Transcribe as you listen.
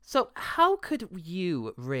So how could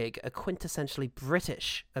you rig a quintessentially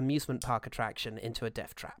British amusement park attraction into a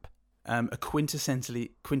death trap? A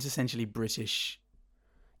quintessentially British.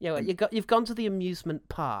 Yeah, well, you've gone to the amusement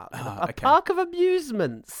park, Okay. park of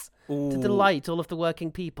amusements Ooh. to delight all of the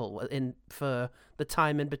working people for the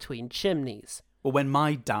time in between chimneys. Well, when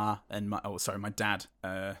my dad,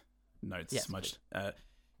 Yes, smudged,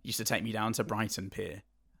 used to take me down to Brighton Pier,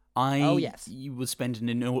 you would spend an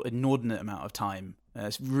inordinate amount of time.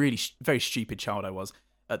 It's really very stupid child I was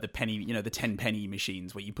at the penny, the 10 penny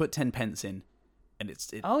machines where you put 10 pence in, and it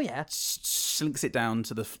slinks it down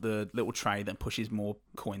to the little tray that pushes more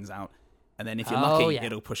coins out, and then if you're lucky,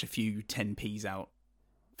 it'll push a few 10p's out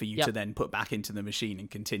for you to then put back into the machine and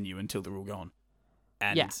continue until they're all gone.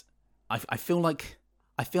 And I feel like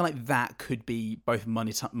that could be both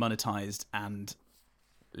monetized and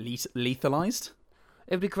lethalized.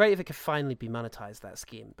 It would be great if it could finally be monetized, that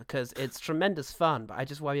scheme, because it's tremendous fun, but I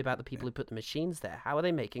just worry about the people who put the machines there. How are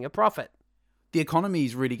they making a profit? The economy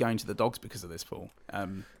is really going to the dogs because of this, Paul.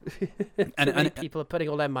 And people are putting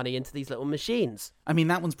all their money into these little machines. I mean,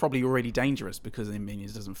 that one's probably already dangerous because,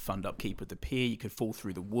 it doesn't fund upkeep of the pier. You could fall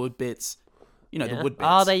through the wood bits. The wood bits.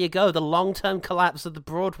 Oh, there you go. The long-term collapse of the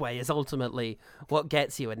Broadway is ultimately what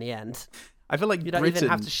gets you in the end. I feel like you don't even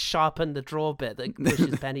have to sharpen the draw bit that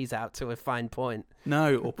pushes pennies out to a fine point.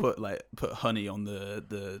 No, or put honey on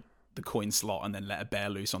the coin slot and then let a bear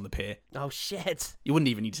loose on the pier. Oh shit! You wouldn't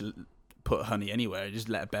even need to put honey anywhere. Just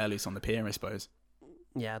let a bear loose on the pier, I suppose.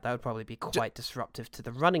 Yeah, that would probably be quite disruptive to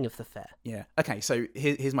the running of the fair. Yeah. Okay. So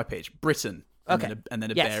here's my pitch: Britain, and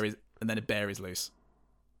then a bear is loose.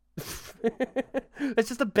 It's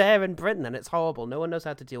just a bear in Britain, and it's horrible. No one knows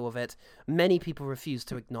how to deal with it. Many people refuse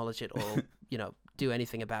to acknowledge it or, do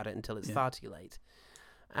anything about it until it's far too late.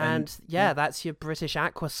 And that's your British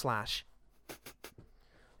Aqua Slash.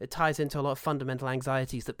 It ties into a lot of fundamental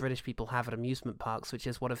anxieties that British people have at amusement parks, which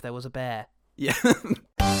is, what if there was a bear? Yeah.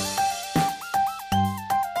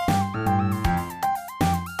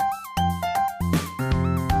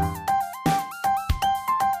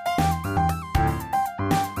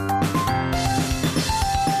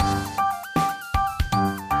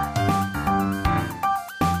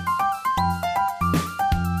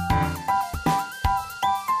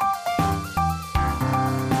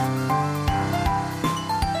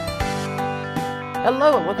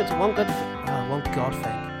 Hello and welcome to One God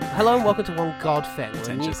Thing. Hello and welcome to One God Thing.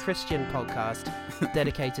 We're a new Christian podcast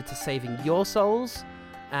dedicated to saving your souls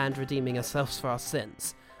and redeeming ourselves for our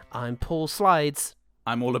sins. I'm Paul Slides.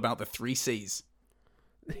 I'm all about the 3 C's.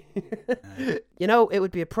 It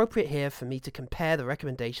would be appropriate here for me to compare the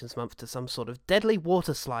recommendations month to some sort of deadly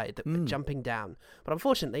water slide that we're jumping down. But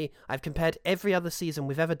unfortunately, I've compared every other season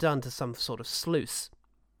we've ever done to some sort of sluice.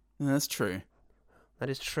 That's true. That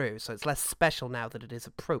is true, so it's less special now that it is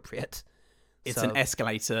appropriate. It's an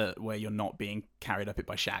escalator where you're not being carried up it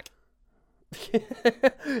by Shaq.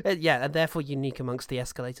 Yeah, and therefore unique amongst the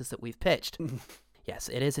escalators that we've pitched. Yes,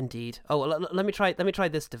 it is indeed. Oh, well, let me try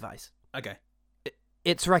this device. Okay.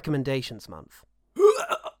 It's recommendations month.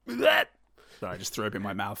 Sorry, I just threw up in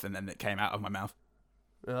my mouth and then it came out of my mouth.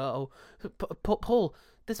 Oh, Paul,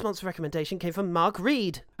 this month's recommendation came from Mark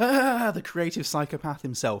Reed. The creative psychopath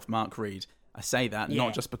himself, Mark Reed. I say that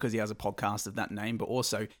not just because he has a podcast of that name, but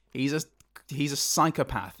also he's a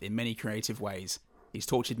psychopath in many creative ways. He's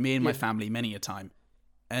tortured me and my family many a time,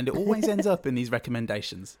 and it always ends up in these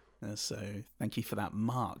recommendations. So thank you for that,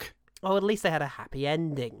 Mark. Oh, at least they had a happy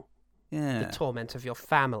ending. Yeah. The torment of your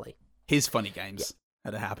family. His funny games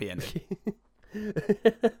had a happy ending.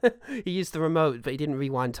 He used the remote, but he didn't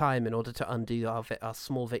rewind time in order to undo our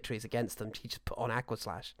small victories against them. He just put on Aqua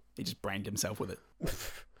Slash. He just brained himself with it.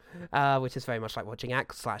 Which is very much like watching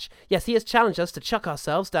Aqua Slash. Yes, he has challenged us to chuck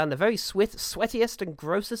ourselves down the very sweatiest and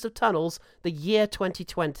grossest of tunnels, the year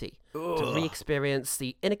 2020, to re-experience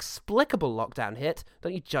the inexplicable lockdown hit.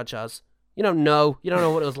 Don't you judge us. You don't know. You don't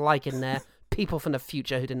know what it was like in there. People from the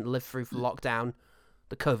future who didn't live through lockdown.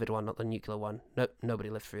 The COVID one, not the nuclear one. Nope, nobody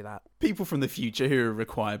lived through that. People from the future who are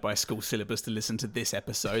required by school syllabus to listen to this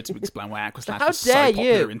episode to explain why Aqua Slash How was so dare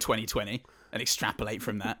popular you? in 2020 and extrapolate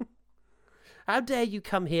from that. How dare you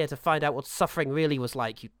come here to find out what suffering really was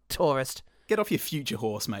like, you tourist? Get off your future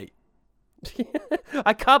horse, mate.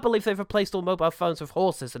 I can't believe they've replaced all mobile phones with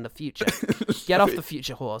horses in the future. Get off the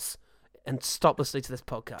future horse and stop listening to this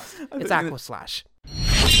podcast. It's Aqua Slash.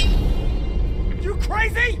 You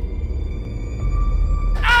crazy?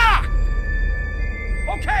 Ah!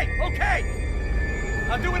 Okay.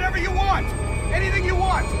 I'll do whatever you want. Anything you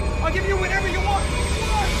want. I'll give you whatever you want.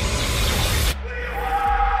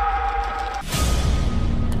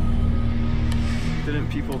 Didn't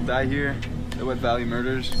people die here The Wet Valley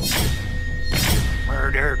murders?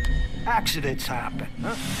 Murder. Accidents happen,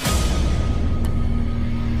 huh?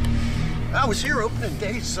 I was here opening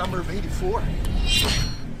day, summer of '84.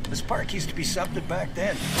 This park used to be something back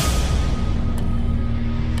then.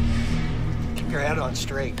 Keep your head on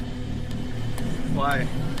straight. Why?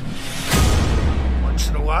 Once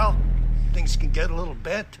in a while, things can get a little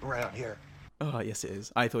bent around here. Oh, yes, it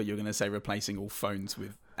is. I thought you were going to say replacing all phones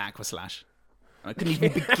with Aquaslash. I couldn't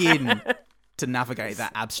even begin to navigate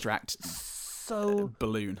that abstract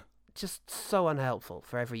balloon. Just so unhelpful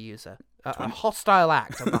for every user. A hostile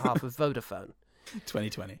act on behalf of Vodafone.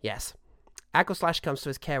 2020. Yes. Aquaslash comes to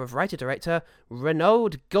his care of writer-director Renaud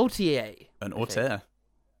Gaultier. An auteur.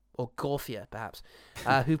 Or Gauthier, perhaps.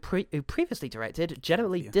 who previously directed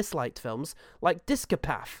generally disliked films like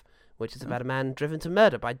Discopath, which is about a man driven to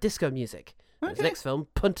murder by disco music. Okay. His next film,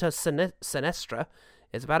 Punta Sinestra,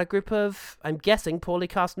 is about a group of, I'm guessing, poorly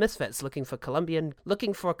cast misfits looking for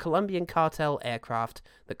a Colombian cartel aircraft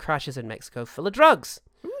that crashes in Mexico full of drugs.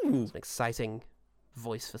 Ooh. It's an exciting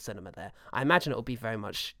voice for cinema there. I imagine it will be very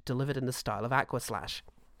much delivered in the style of Aquaslash.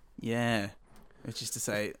 Yeah. Which is to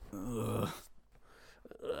say, ugh.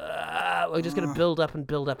 We're just going to build up and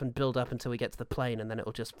build up and build up until we get to the plane, and then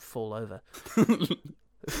it'll just fall over.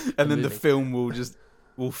 And then the film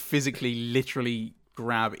will physically, literally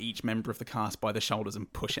grab each member of the cast by the shoulders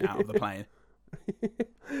and push it out of the plane.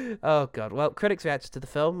 Oh, God. Well, critics reacted to the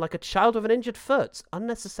film like a child with an injured foot.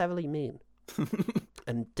 Unnecessarily mean.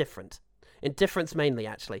 And different. Indifference mainly,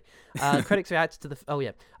 actually. Critics reacted to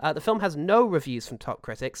the film has no reviews from top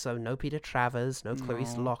critics, so no Peter Travers, no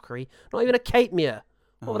Clarice Lockery, not even a Kate Muir.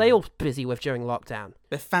 What were they all busy with during lockdown?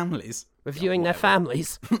 Their families. Reviewing their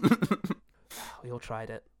families. We all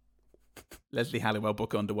tried it. Leslie Halliwell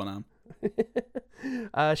book under one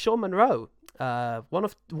arm. Sean Monroe,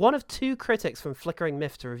 one of two critics from Flickering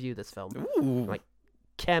Myth to review this film. Ooh. Like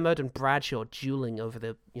Kermode and Bradshaw dueling over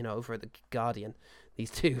at the Guardian.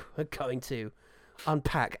 These two are going to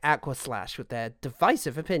unpack Aquaslash with their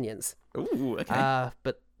divisive opinions. Ooh, okay.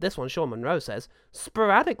 But this one, Sean Monroe says,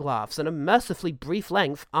 sporadic laughs and a mercifully brief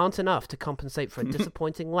length aren't enough to compensate for a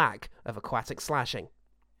disappointing lack of aquatic slashing.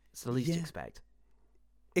 It's the least you expect.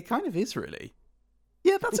 It kind of is, really.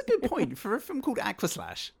 Yeah, that's a good point for a film called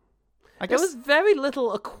Aquaslash. I There guess was very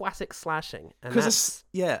little aquatic slashing. because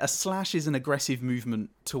a slash is an aggressive movement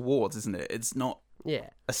towards, isn't it? It's not Yeah.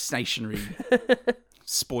 a stationary.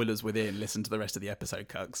 Spoilers within. Listen to the rest of the episode,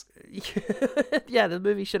 Cugs. Yeah, the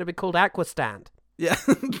movie should have been called Aquastand. Yeah.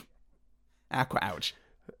 Aqua ouch.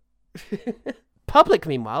 Public,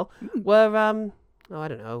 meanwhile, were I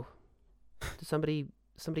don't know. Did somebody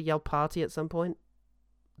yell party at some point?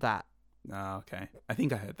 That. Oh, okay. I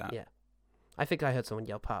think I heard that. Yeah. I think I heard someone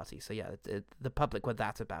yell party. So yeah, the public were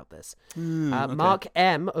that about this. Okay. Mark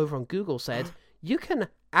M over on Google said, "You can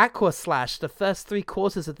Aquaslash the first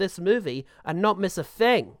 3/4 of this movie and not miss a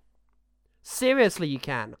thing. Seriously, you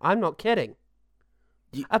can. I'm not kidding.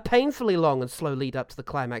 A painfully long and slow lead up to the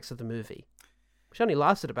climax of the movie, which only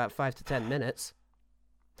lasted about 5 to 10 minutes.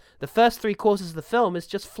 The first 3/4 of the film is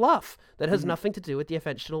just fluff that has nothing to do with the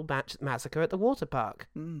eventual massacre at the water park.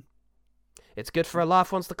 It's good for a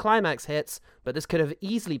laugh once the climax hits, but this could have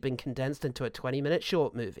easily been condensed into a 20-minute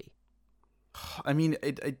short movie." I mean,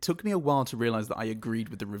 it took me a while to realise that I agreed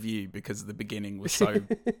with the review because the beginning was so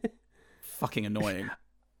fucking annoying.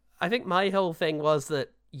 I think my whole thing was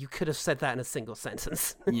that you could have said that in a single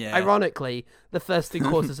sentence. Yeah. Ironically, the first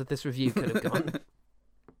 3/4 of this review could have gone.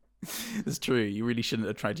 That's true. You really shouldn't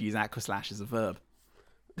have tried to use Aquaslash as a verb.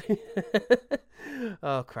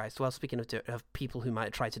 Oh, Christ. Well, speaking of people who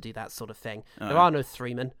might try to do that sort of thing, there are no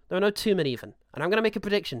Threemen. There are no Two-Men even. And I'm going to make a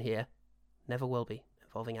prediction here. Never will be,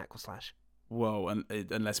 involving Aquaslash. Whoa,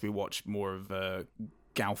 unless we watch more of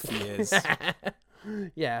Gaulthier's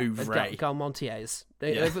Yeah, oeuvre. Galmontiers.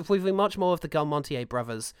 Yeah. If we much more of the Galmontier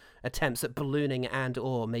brothers' attempts at ballooning and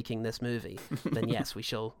or making this movie, then yes, we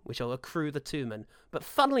shall accrue the Two-Men. But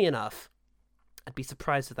funnily enough, I'd be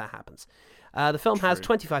surprised if that happens. The film has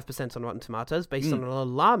 25% on Rotten Tomatoes, based on an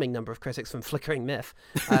alarming number of critics from Flickering Myth.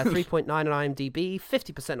 3.9 on IMDb,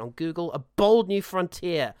 50% on Google. A bold new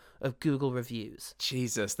frontier of Google reviews.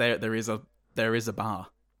 Jesus, there is a bar.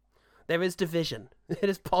 There is division. It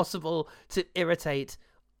is possible to irritate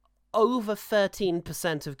over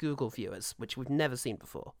 13% of Google viewers, which we've never seen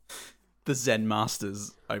before. The Zen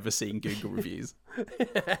masters overseeing Google reviews.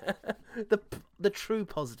 The true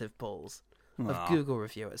positive polls of Google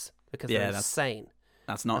reviewers, because they're insane.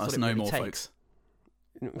 That's no really more, takes.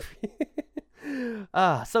 Folks.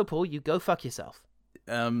 So Paul, you go fuck yourself.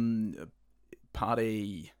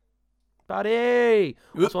 Party. Party!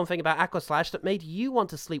 What's one thing about Aquaslash that made you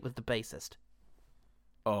want to sleep with the bassist?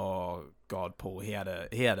 Oh God, Paul, he had a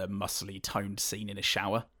muscly toned scene in a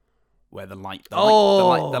shower where the light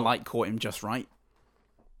caught him just right.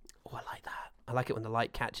 Oh, I like that. I like it when the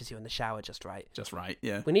light catches you in the shower just right. Just right,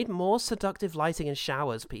 yeah. We need more seductive lighting in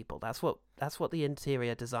showers, people. That's what the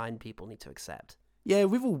interior design people need to accept. Yeah,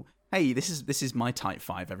 hey, this is my type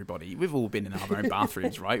 5, everybody. We've all been in our own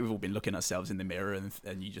bathrooms, right? We've all been looking at ourselves in the mirror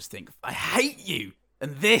and you just think, I hate you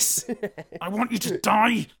and this. I want you to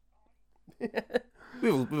die.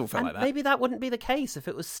 We've all felt like that. Maybe that wouldn't be the case if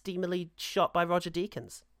it was steamily shot by Roger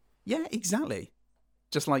Deakins. Yeah, exactly.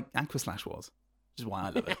 Just like Aquaslash was. Which is why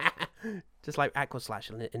I love it. Just like Aquaslash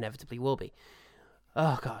inevitably will be.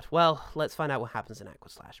 Oh, God. Well, let's find out what happens in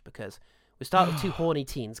Aquaslash, because we start with two horny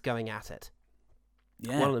teens going at it.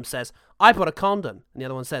 Yeah. One of them says, I bought a condom. And the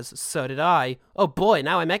other one says, so did I. Oh, boy,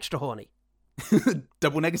 now I'm extra horny.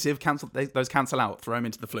 Double negative, those cancel out. Throw them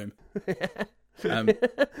into the flume.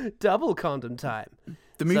 Double condom time.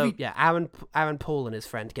 The movie... So, yeah, Aaron Paul and his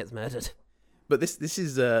friend gets murdered. But this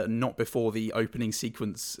is not before the opening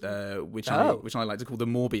sequence, which I like to call the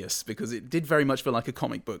Morbius, because it did very much feel like a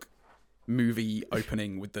comic book movie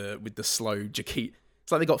opening with the slow Giacchino.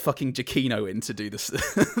 It's like they got fucking Giacchino in to do this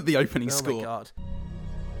the opening score. Oh my God.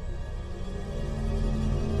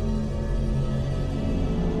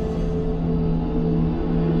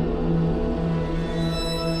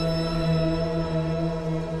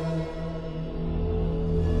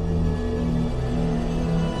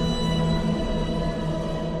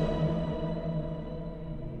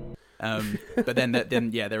 But then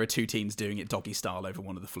there are two teens doing it doggy style over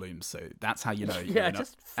one of the flumes, so that's how you know.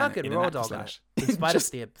 Just fucking raw dog it, in spite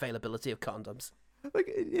of the availability of condoms. Like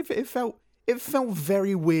it felt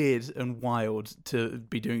very weird and wild to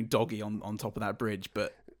be doing doggy on top of that bridge,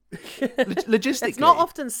 but logistically, it's not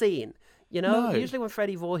often seen. You know, No. Usually when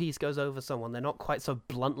Freddy Voorhees goes over someone, they're not quite so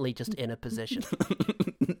bluntly just in a position.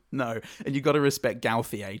 No, and you got to respect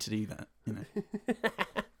Gauthier to do that. You know.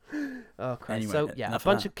 Oh, Christ. Anyway, So, yeah, a enough of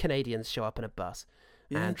bunch that. of Canadians show up in a bus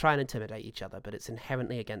Yeah. and try and intimidate each other, but it's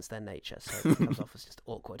inherently against their nature, so it comes off as just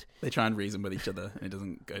awkward. They try and reason with each other,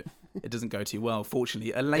 and it doesn't go too well.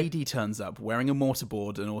 Fortunately, a lady turns up wearing a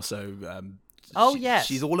mortarboard, and also yes.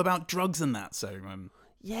 she's all about drugs and that. So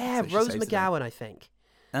Yeah, So she Rose saves the day. McGowan, I think.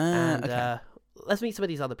 And okay. let's meet some of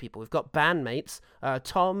these other people. We've got bandmates,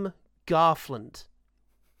 Tom Garfland.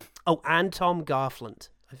 Oh, and Tom Garfland,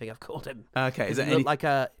 I think I've called him. Okay, is there He any? looked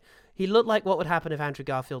like he looked like what would happen if Andrew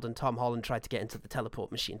Garfield and Tom Holland tried to get into the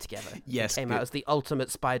teleport machine together. Yes, He came good. out as the ultimate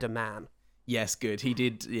Spider-Man. Yes, good. He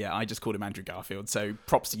did. Yeah, I just called him Andrew Garfield. So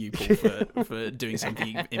props to you, Paul, for doing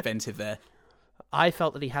something inventive there. I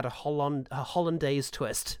felt that he had a hollandaise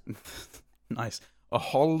twist. Nice. A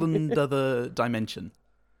Holland other dimension.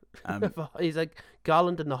 He's like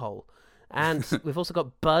Garland in the hole. And we've also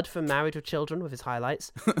got Bud from Married with Children with his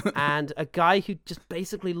highlights, and a guy who just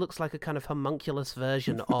basically looks like a kind of homunculus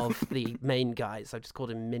version of the main guy. So I just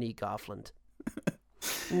called him Mini Garfland.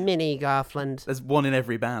 Mini Garfland. There's one in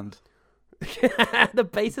every band. The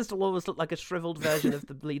bassist will almost look like a shriveled version of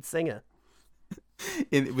the lead singer.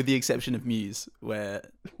 With the exception of Muse, where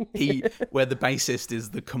the bassist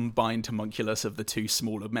is the combined homunculus of the two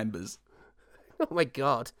smaller members. Oh my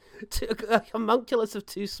God. A homunculus of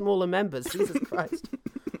two smaller members. Jesus Christ.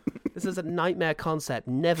 This is a nightmare concept.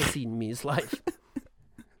 Never seen Muse live.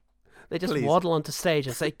 They just Please. waddle onto stage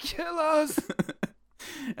and say, kill us!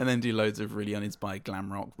 And then do loads of really uninspired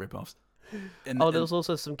glam rock rip-offs. There's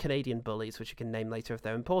also some Canadian bullies, which you can name later if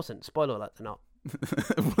they're important. Spoiler alert, they're not.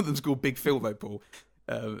 One of them's called Big Phil, though, Paul.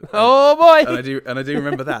 Oh boy! And I do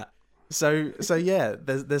remember that. So yeah,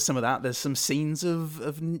 there's some of that. There's some scenes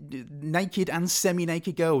of naked and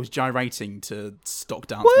semi-naked girls gyrating to stock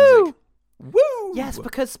dance music. Woo! Yes,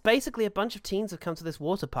 because basically a bunch of teens have come to this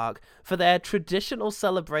water park for their traditional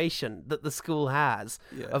celebration that the school has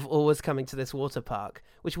of always coming to this water park,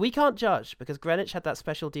 which we can't judge because Greenwich had that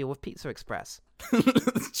special deal with Pizza Express.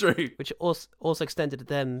 That's true. Which also extended to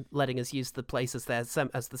them letting us use the place as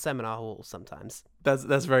as the seminar hall sometimes.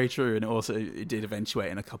 That's very true, and it did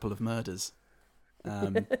eventuate in a couple of murders. Do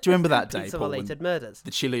you remember that day, Paul? Pizza-related murders. The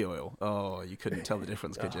chili oil. Oh, you couldn't tell the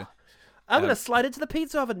difference, could you? I'm going to slide into the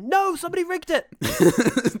pizza oven. No, somebody rigged it.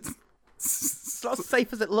 It's not as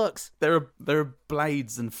safe as it looks. There are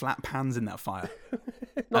blades and flat pans in that fire.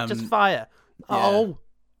 Not just fire. Yeah. Oh.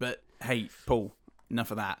 But hey, Paul,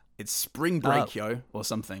 enough of that. It's spring break, yo, or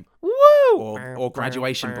something. Woo! Or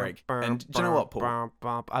graduation break. And do you know what, Paul?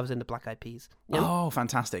 I was in the Black Eyed Peas. Yep. Oh,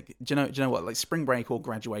 fantastic. Do you know what? Like spring break or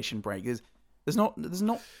graduation break, there's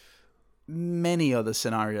not many other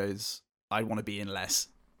scenarios I'd want to be in less.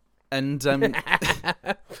 And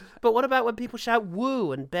but what about when people shout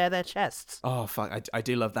 "woo" and bare their chests? Oh fuck, I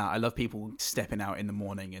do love that. I love people stepping out in the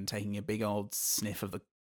morning and taking a big old sniff of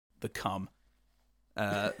the cum,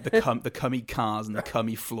 the cummy cars and the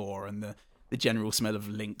cummy floor and the general smell of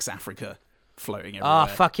Lynx Africa floating everywhere. Oh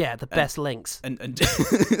fuck yeah, the best Lynx. And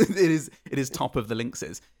it is top of the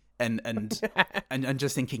Lynxes. And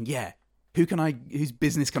just thinking, yeah, whose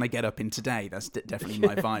business can I get up in today? That's definitely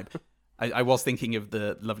my vibe. I was thinking of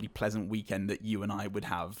the lovely, pleasant weekend that you and I would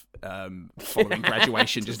have following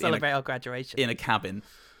graduation, just celebrate our graduation in a cabin,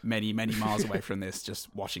 many, many miles away from this,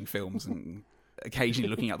 just watching films and occasionally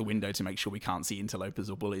looking out the window to make sure we can't see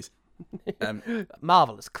interlopers or bullies.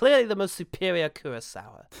 Marvelous, clearly the most superior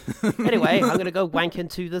Kurosawa. Anyway, I'm gonna go wank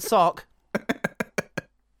into the sock.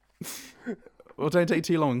 Well, don't take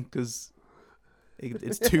too long because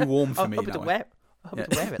it's too warm for me. I'm to wear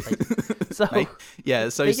it later. So,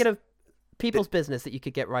 So speaking of people's business that you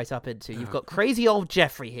could get right up into, you've got crazy old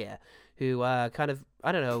Jeffrey here, who kind of,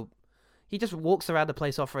 I don't know, he just walks around the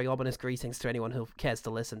place offering ominous greetings to anyone who cares to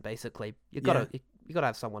listen. Basically, you gotta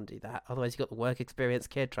have someone do that. Otherwise, you got the work experience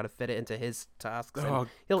kid trying to fit it into his tasks.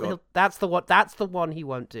 And that's the one he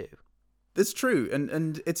won't do. That's true,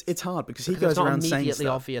 and it's hard because he goes around saying stuff. It's not immediately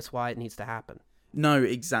obvious why it needs to happen. No,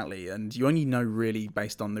 exactly, and you only know really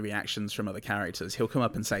based on the reactions from other characters. He'll come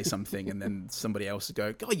up and say something, and then somebody else will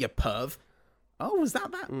go, "God, you perv." Oh, was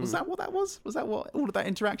that? Was that what that was? Was that what all of that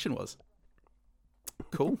interaction was?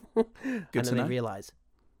 Cool. Good and to then know. They realise.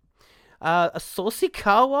 A saucy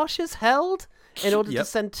car wash is held in order to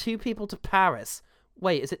send 2 people to Paris.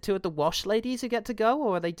 Wait, is it 2 of the wash ladies who get to go,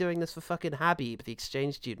 or are they doing this for fucking Habib, the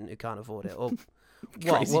exchange student who can't afford it? Or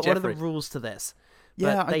what are the rules to this?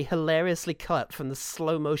 Yeah, but they hilariously cut from the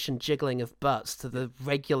slow motion jiggling of butts to the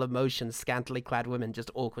regular motion scantily clad women just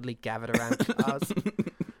awkwardly gathered around cars.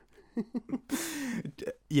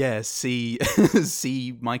 Yeah, see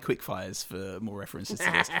my quickfires for more references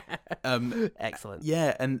to this. Excellent.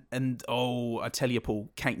 Yeah, and I tell you, Paul,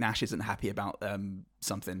 Kate Nash isn't happy about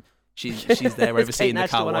something. She's there overseeing the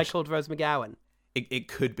car wash. When I called Rose McGowan. It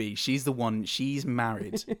could be. She's the one. She's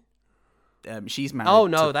married. She's married. Oh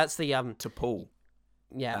no, that's the to Paul.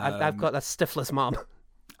 Yeah, I've got that Stifler's mom.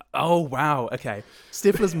 Oh wow, okay.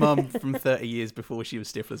 Stifler's mum from 30 years before she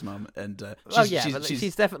was Stifler's mum, and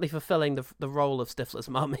she's definitely fulfilling the role of Stifler's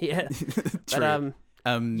mum here. True.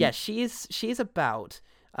 But she's about.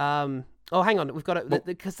 Oh, hang on, we've got it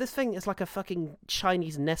because this thing is like a fucking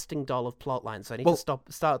Chinese nesting doll of plot lines. So I need to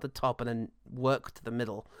start at the top and then work to the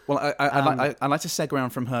middle. Well, I like to segue around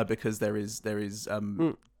from her because there is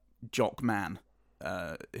Jock Man,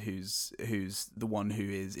 who's the one who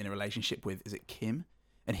is in a relationship with, is it Kim?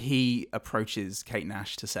 And he approaches Kate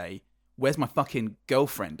Nash to say, "Where's my fucking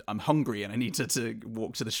girlfriend? I'm hungry and I need her to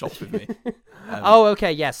walk to the shops with me."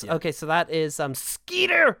 Okay, yes. Yeah. Okay, so that is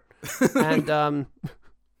Skeeter. And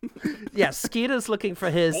Skeeter's looking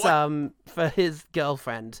for his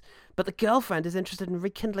girlfriend. But the girlfriend is interested in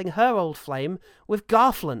rekindling her old flame with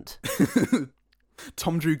Garfland.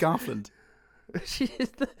 Tom Drew Garfland.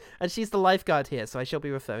 She's the lifeguard here, so I shall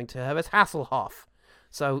be referring to her as Hasselhoff.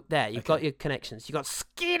 So there, you've got your connections. You got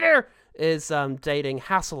Skeeter is dating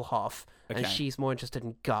Hasselhoff, and she's more interested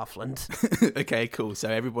in Garfland. Okay, cool. So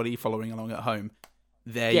everybody following along at home,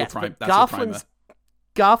 that's your primer.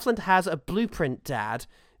 Garfland has a blueprint dad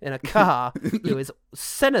in a car who is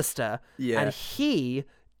sinister, and he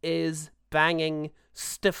is banging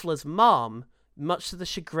Stifler's mom, much to the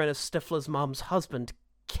chagrin of Stifler's mom's husband,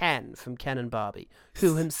 Ken, from Ken and Barbie,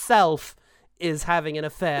 who himself is having an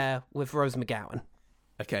affair with Rose McGowan.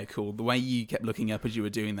 Okay, cool. The way you kept looking up as you were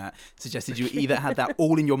doing that suggested you either had that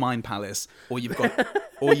all in your mind palace, or you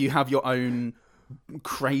have your own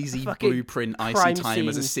crazy blueprint icy time scene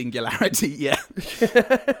as a singularity. Yeah.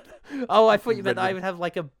 Oh, I thought you meant I would have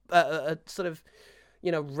like a sort of,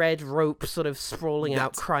 red rope sort of sprawling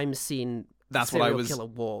out crime scene. That's what I was. Killer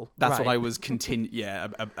wall. That's what I was continuing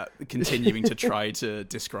to try to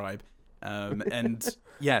describe. So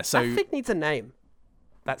that thing needs a name.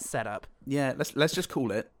 That's set up. Yeah, let's just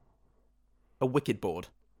call it a wicked board.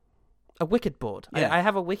 A wicked board. Yeah. I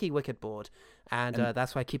have a wicked board, and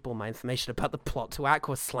that's why I keep all my information about the plot to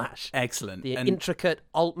Aqua Slash. Excellent. The intricate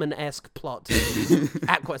Altman-esque plot to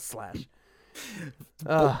Aqua Slash.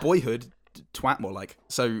 Boyhood, twat more like.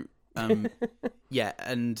 So, and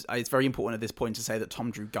it's very important at this point to say that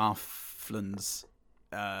Tom Drew Garfland's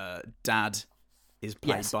dad is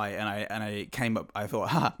played by, and I came up, I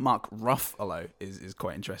thought, Mark Ruffalo is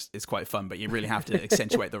quite interesting. It's quite fun, but you really have to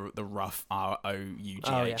accentuate the rough, Rough.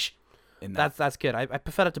 in that. That's good. I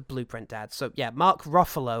prefer that to Blueprint Dad. So yeah, Mark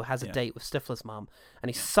Ruffalo has a date with Stifler's mom, and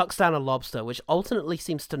he sucks down a lobster, which alternately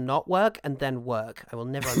seems to not work and then work. I will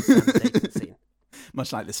never understand the dating scene.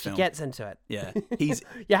 Much like this film. He gets into it. Yeah. You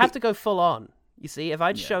have to go full on. You see, if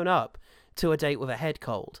I'd shown up to a date with a head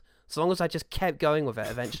cold, as long as I just kept going with it,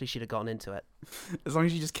 eventually she'd have gotten into it. As long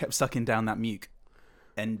as you just kept sucking down that muke.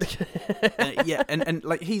 And and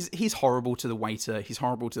like he's horrible to the waiter. He's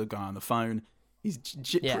horrible to the guy on the phone. He's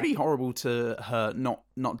pretty horrible to her,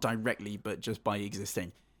 not directly, but just by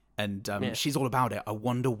existing. And she's all about it. I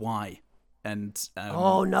wonder why. And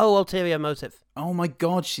oh, no ulterior motive. Oh my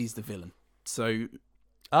God, she's the villain. So,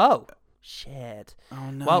 shit. Oh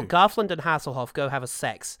no. Well, Garfland and Hasselhoff go have a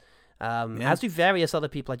sex. As do various other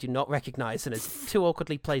people I do not recognize and is too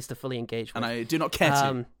awkwardly placed to fully engage with. And I do not care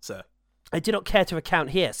to, sir. I do not care to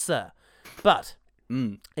recount here, sir. But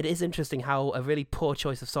it is interesting how a really poor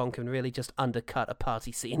choice of song can really just undercut a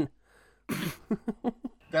party scene.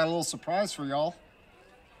 Got a little surprise for y'all.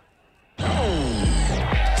 Ooh,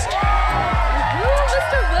 Mr.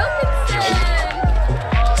 Wilkinson!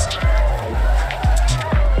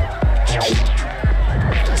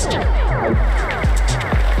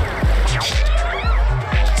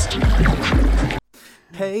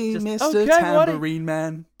 Hey, Mr. Tambourine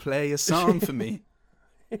Man, play a song for me.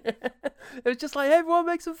 It was just like, everyone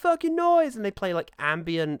make some fucking noise, and they play like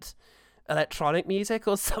ambient electronic music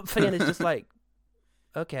or something, and it's just like,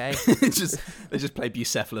 okay. They just play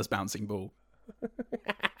Bucephalus Bouncing Ball.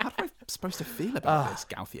 How am I supposed to feel about this,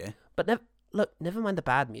 Gauthier? But never mind the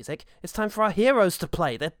bad music. It's time for our heroes to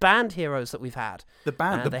play. They're band heroes that we've had. The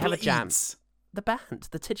band, they have a jam. The band,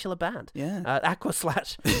 the titular band. Yeah.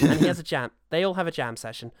 Aquaslash. And he has a jam. They all have a jam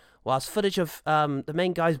session. Whilst footage of the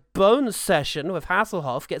main guy's Bones session with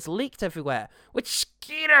Hasselhoff gets leaked everywhere, which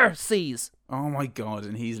Skeeter sees. Oh my God,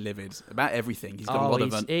 and he's livid about everything. He's got a lot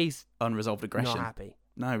of unresolved aggression. Not happy.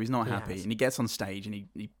 No, he's not happy. And he gets on stage and he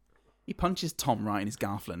punches Tom right in his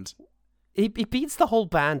Garfland. He beats the whole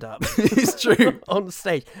band up. It's true. On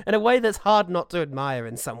stage in a way that's hard not to admire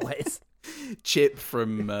in some ways. Chip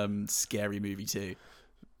from Scary Movie 2.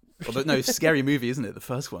 Although, no, Scary Movie, isn't it? The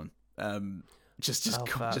first one. Just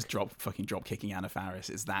drop kicking Anna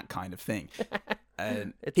Faris is that kind of thing.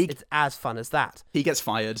 And it's as fun as that. He gets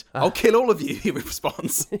fired. I'll kill all of you, he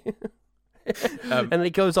responds. And then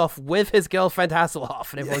he goes off with his girlfriend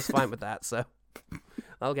Hasselhoff, and everyone's fine with that, so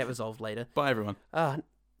that'll get resolved later. Bye, everyone.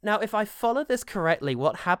 Now, if I follow this correctly,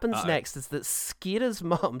 what happens next is that Stifler's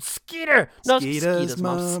mom, Stifler's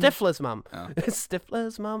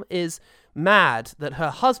mom is mad that her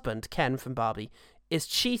husband, Ken from Barbie, is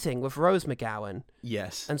cheating with Rose McGowan.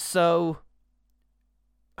 Yes. And so,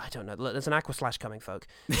 I don't know, there's an Aquaslash coming, folk.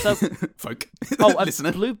 So, folk.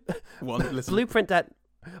 Listener. Listener. Blueprint that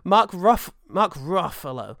Mark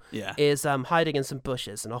Ruffalo yeah. is hiding in some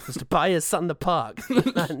bushes and offers to buy his son the park.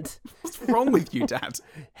 And what's wrong with you, Dad?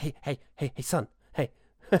 Hey, son. Hey,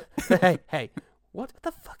 hey. What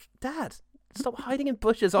the fuck, Dad? Stop hiding in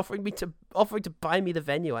bushes, offering to buy me the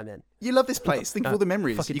venue I'm in. You love this place. Think of all the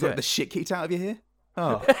memories. You got the shit kicked out of you here.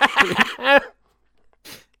 Oh.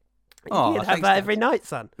 You have that every night,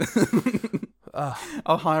 son.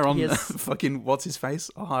 I'll hire on fucking what's his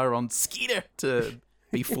face. I'll hire on Skeeter to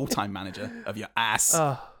be full-time manager of your ass.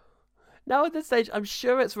 Now at this stage, I'm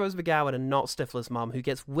sure it's Rose McGowan and not Stifler's mom who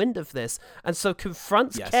gets wind of this, and so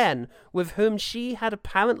confronts Ken, with whom she had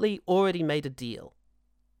apparently already made a deal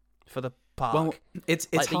for the park. Well, it's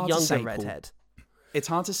like hard the younger to say, redhead. Paul. It's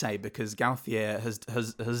hard to say because Gauthier has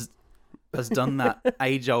done that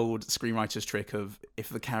age-old screenwriter's trick of if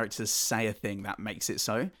the characters say a thing, that makes it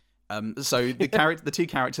so. So the two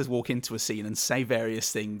characters walk into a scene and say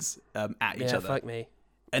various things at each other. Fuck me.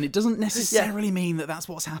 And it doesn't necessarily mean that that's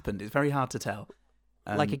what's happened. It's very hard to tell.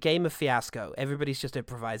 Like a game of Fiasco, everybody's just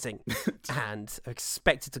improvising and are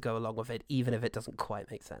expected to go along with it, even if it doesn't quite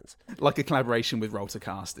make sense. Like a collaboration with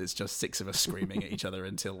Roltercast, it's just six of us screaming at each other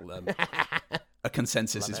until a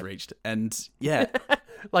consensus is reached. And yeah,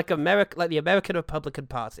 like the American Republican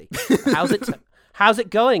Party. How's it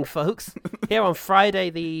going, folks? Here on Friday,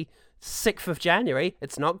 the 6th of January,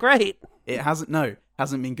 it's not great. It hasn't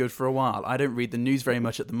been good for a while. I don't read the news very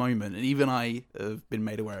much at the moment, and even I have been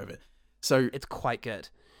made aware of it. So it's quite good.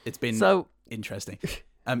 It's been interesting.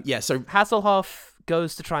 So Hasselhoff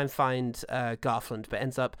goes to try and find Garfland, but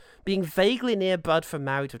ends up being vaguely near Bud from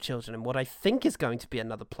Married with Children, and what I think is going to be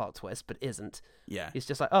another plot twist, but isn't. Yeah, he's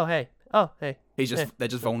just like, hey. They're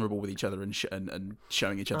just vulnerable with each other and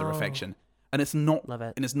showing each other affection, and it's not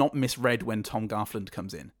and it's not misread when Tom Garfland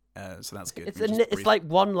comes in. So that's good. It's like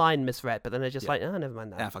one line misread, but then they're just like, never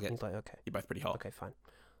mind that. Yeah, fuck it. He's like, okay, you're both pretty hot. Okay, fine.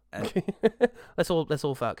 Let's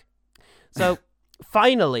all fuck. So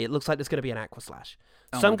finally, it looks like there's going to be an aqua slash.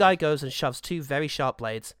 Some guy goes and shoves 2 very sharp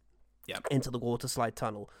blades into the water slide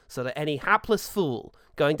tunnel, so that any hapless fool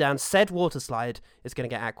going down said water slide is going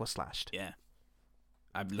to get aqua slashed. Yeah,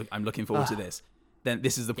 I'm looking forward to this. Then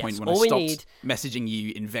this is the point when all I we stopped need- messaging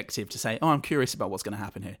you invective to say, "Oh, I'm curious about what's going to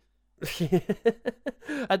happen here."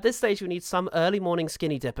 At this stage, we need some early morning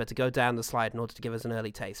skinny dipper to go down the slide in order to give us an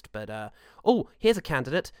early taste. But here's a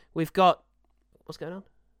candidate. We've got what's going on?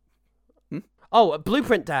 Oh,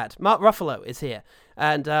 Blueprint Dad, Mark Ruffalo is here.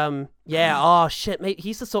 And, shit, mate,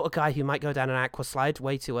 he's the sort of guy who might go down an aqua slide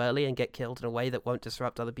way too early and get killed in a way that won't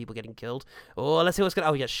disrupt other people getting killed. Oh, let's see what's going to...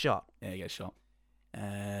 Oh, he gets shot. Yeah, he gets shot.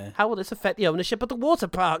 How will this affect the ownership of the water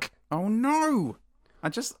park? Oh, no!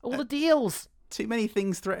 All the deals. Too many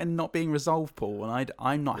things threaten not being resolved, Paul, and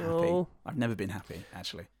I'm not happy. Oh. I've never been happy,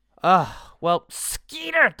 actually. Well,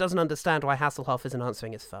 Skeeter doesn't understand why Hasselhoff isn't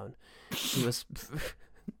answering his phone.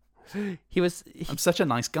 I'm such a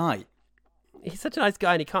nice guy. He's such a nice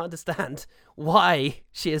guy, and he can't understand why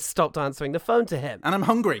she has stopped answering the phone to him. And I'm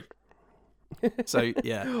hungry. So,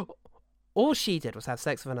 yeah. All she did was have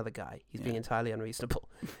sex with another guy. He's being entirely unreasonable.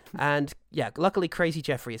 And, luckily Crazy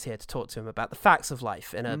Jeffrey is here to talk to him about the facts of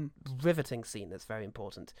life in a riveting scene that's very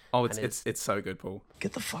important. Oh, it's so good, Paul.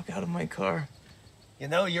 Get the fuck out of my car. You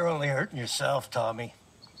know you're only hurting yourself, Tommy.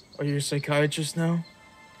 Are you a psychiatrist now?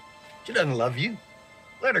 She doesn't love you.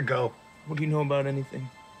 Let her go. What do you know about anything?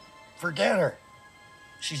 Forget her.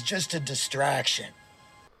 She's just a distraction.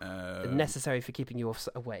 Necessary for keeping you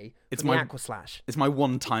away It's from my the aqua slash. It's my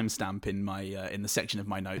one timestamp in my in the section of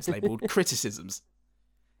my notes labeled criticisms.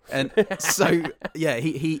 And so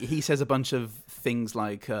he says a bunch of things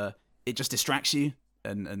like it just distracts you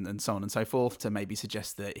and so on and so forth to maybe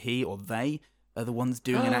suggest that he or they are the ones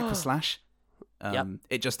doing an aqua slash.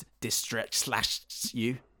 It just slashes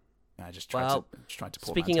you. I just tried to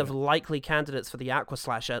pour speaking of likely candidates for the aqua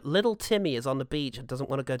slasher, little Timmy is on the beach and doesn't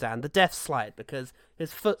want to go down the death slide because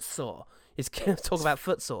his foot's sore. He's talk about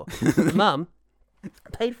foot sore. Mum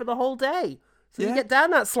paid for the whole day, so you get down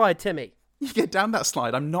that slide, Timmy. You get down that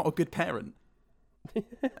slide. I'm not a good parent.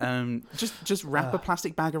 Just wrap a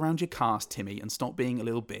plastic bag around your cast, Timmy, and stop being a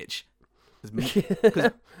little bitch.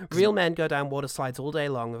 Real men go down water slides all day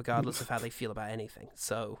long, regardless of how they feel about anything.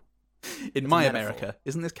 So. In my America,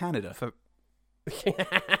 isn't this Canada?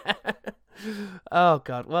 Oh,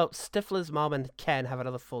 God. Well, Stifler's mom and Ken have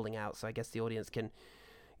another falling out, so I guess the audience can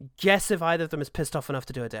guess if either of them is pissed off enough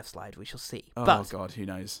to do a death slide. We shall see. Oh, but God, who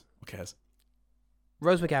knows? Who cares?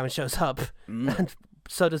 Rose McGowan shows up, and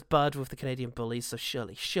so does Bud with the Canadian bullies, so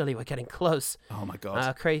surely we're getting close. Oh, my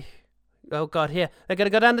God. Oh, God, here. They're going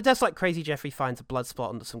to go down the death slide. Crazy Jeffrey finds a blood spot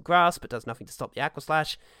under some grass, but does nothing to stop the aqua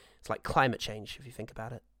slash. It's like climate change, if you think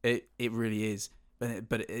about it. It really is.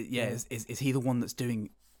 But is he the one that's doing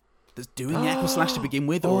the aqua slash to begin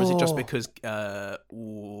with, or is it just because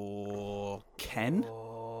Ken?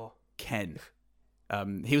 Ken.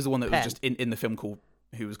 He was the one that was just in the film called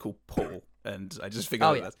Paul, and I just figured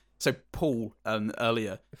out that. So Paul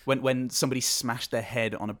earlier when somebody smashed their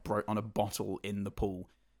head on a bottle in the pool,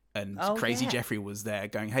 and Crazy Jeffrey was there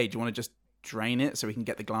going, "Hey, do you want to just drain it so we can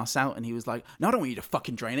get the glass out?" And he was like, "No, I don't want you to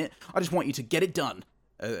fucking drain it. I just want you to get it done."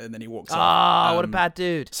 And then he walks off. What a bad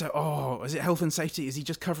dude. So, is it health and safety? Is he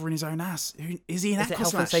just covering his own ass? Is he an aqua slash?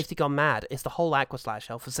 Health and safety gone mad? It's the whole aqua slash.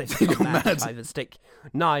 Health and safety gone mad. You can't even stick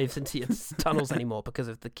knives into your tunnels anymore because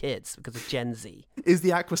of the kids, because of Gen Z. Is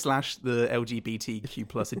the aqua slash the LGBTQ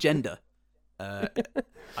plus agenda? I'd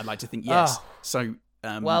like to think yes. So,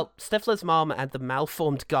 Stifler's mom and the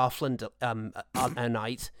malformed Garfland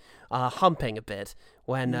Knight are humping a bit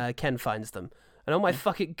when Ken finds them. And oh my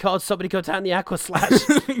fucking God, somebody go down the aqua slash.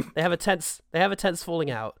 They have a tense falling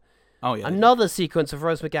out. Oh yeah. Another sequence of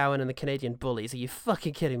Rose McGowan and the Canadian bullies. Are you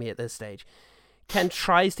fucking kidding me at this stage? Ken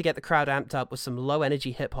tries to get the crowd amped up with some low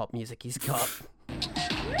energy hip hop music he's got.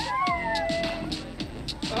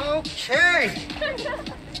 Okay.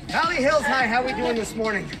 Valley Hills High, how we doing this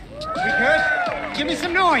morning? We good? Give me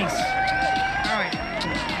some noise. All right.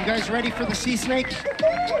 You guys ready for the sea snake?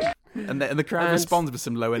 And the crowd responds with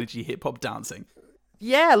some low energy hip hop dancing.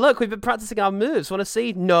 Yeah, look, we've been practicing our moves. Want to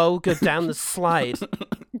see? No, go down the slide.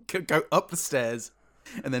 Go up the stairs,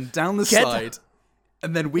 and then down the slide,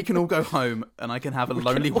 and then we can all go home, and I can have a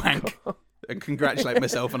lonely wank and congratulate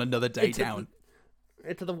myself on another day down.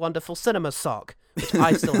 Into the wonderful cinema sock, which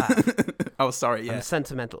I still have. Oh, sorry, yeah. I'm a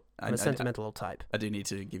sentimental old type. I do need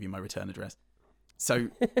to give you my return address. So,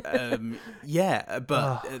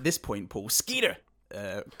 but at this point, Paul, Skeeter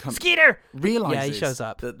Skeeter! realizes Yeah, he shows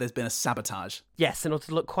up. that there's been a sabotage. Yes, in order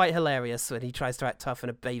to look quite hilarious when he tries to act tough in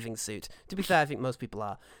a bathing suit. To be fair, I think most people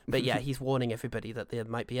are. But yeah, he's warning everybody that there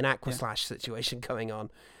might be an Aqua Slash situation going on.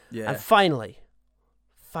 Yeah. And finally,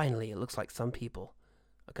 it looks like some people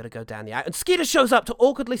are going to go down the aisle. And Skeeter shows up to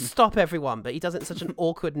awkwardly stop everyone, but he does it in such an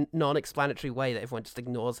awkward, non-explanatory way that everyone just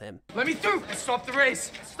ignores him. Let me through! Stop the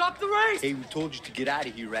race! Stop the race! Hey, we told you to get out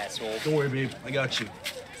of here, asshole. Don't worry, babe. I got you.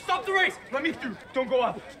 Stop the race! Let me through! Don't go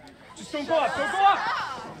up! Just don't go up! Don't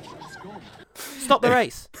go up! Stop the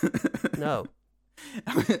race! No.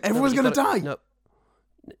 Everyone's No, going to die.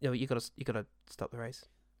 No, you gotta stop the race.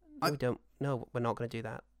 No, we don't. No, we're not going to do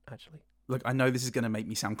that, actually. Look, I know this is going to make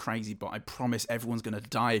me sound crazy, but I promise everyone's going to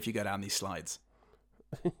die if you go down these slides.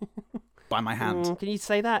 By my hand. Can you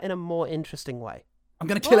say that in a more interesting way? I'm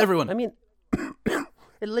going to kill everyone. I mean,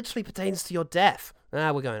 it literally pertains to your death.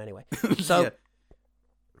 We're going anyway. So,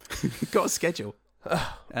 got a schedule.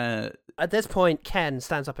 At this point, Ken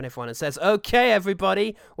stands up in everyone and says, "Okay,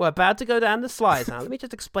 everybody, we're about to go down the slides now. Let me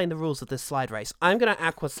just explain the rules of this slide race. I'm going to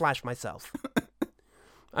Aqua Slash myself.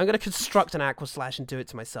 I'm going to construct an Aqua Slash and do it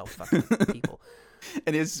to myself, fucking people."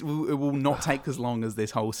 And it will not take as long as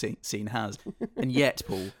this whole scene has. And yet,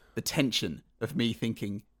 Paul, the tension of me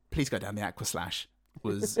thinking, please go down the Aqua Slash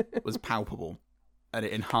was palpable. And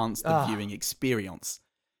it enhanced the viewing experience.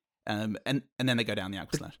 And then they go down the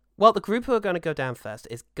Aqua Slash. Well, the group who are going to go down first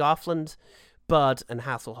is Garfland, Bud, and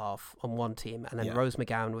Hasselhoff on one team, and then Rose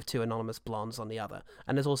McGowan with two anonymous blondes on the other.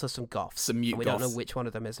 And there's also some goths. Some mute we goths. don't know which one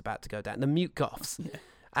of them is about to go down. The mute goths. Yeah.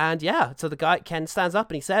 And so the guy, Ken, stands up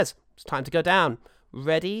and he says, "It's time to go down.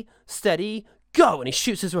 Ready, steady, go!" And he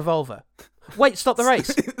shoots his revolver. Wait, stop the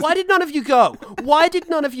race. Why did none of you go? Why did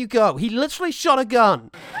none of you go? He literally shot a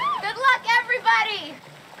gun. Good luck, everybody!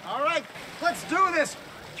 All right, let's do this.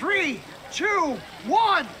 3, 2,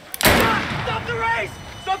 1. Stop the race!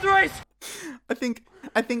 Stop the race!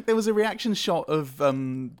 I think there was a reaction shot of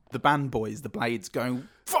the band boys, the Blades, going,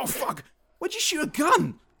 "Oh fuck! Why'd you shoot a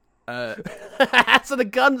gun?" So the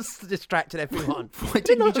guns distracted everyone. Why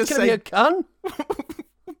didn't you just say a gun?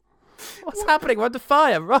 What's happening? We're under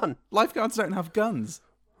fire. Run! Lifeguards don't have guns.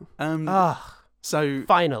 So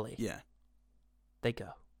finally, they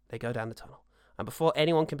go down the tunnel, and before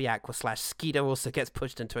anyone can be Aqua Slash, Skeeter also gets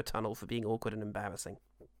pushed into a tunnel for being awkward and embarrassing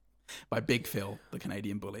by Big Phil, the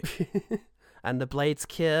Canadian bully. And the Blades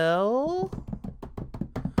kill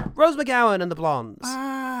Rose McGowan and the Blondes.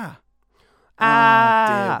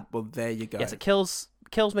 Dear. Well, there you go. Yes, it kills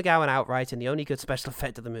McGowan outright in the only good special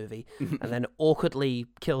effect of the movie, and then awkwardly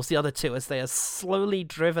kills the other two as they are slowly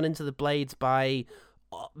driven into the Blades by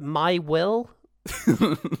my will.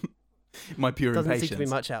 My pure Doesn't impatience. seem to be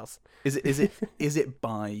much else. Is it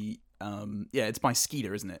by it's by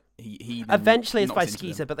Skeeter, isn't it? He Eventually it's by knocks into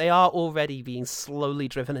Skeeter, them. but they are already being slowly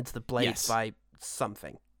driven into the Blades by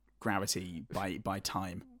something. Gravity, by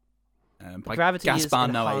time. By Gravity Gaspar is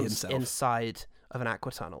Noé enhanced himself. inside of an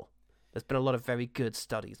aqua tunnel. There's been a lot of very good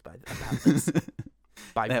studies about this.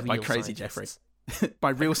 By Crazy scientists. Jeffrey. By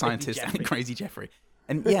real scientists and Crazy Jeffrey.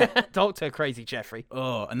 And yeah, Dr. Crazy Jeffrey.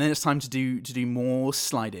 Oh, and then it's time to do more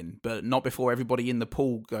sliding, but not before everybody in the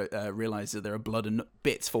pool realizes that there are blood and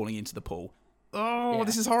bits falling into the pool. Oh,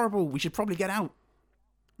 This is horrible. We should probably get out.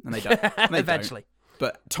 And they don't. And they Eventually.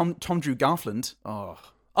 Don't. But Tom Drew Garfland.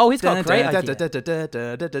 Oh, he's got a great idea.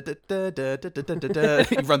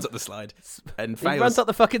 He runs up the slide and fails. He runs up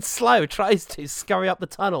the fucking slide, tries to scurry up the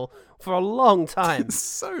tunnel for a long time.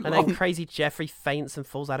 So long. And then Crazy Jeffrey faints and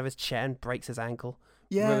falls out of his chair and breaks his ankle,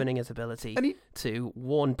 ruining his ability to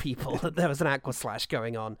warn people that there was an Aqua Slash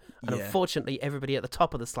going on. And unfortunately, everybody at the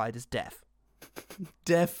top of the slide is deaf.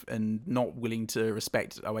 Deaf and not willing to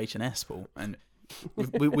respect OH&S, Paul. And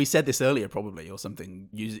we said this earlier, probably, or something,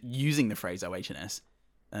 using the phrase OH&S.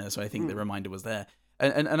 So I think the reminder was there.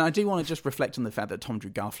 And I do want to just reflect on the fact that Tom Drew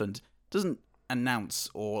Garfland doesn't announce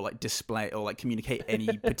or like display or like communicate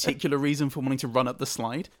any particular reason for wanting to run up the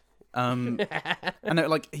slide. I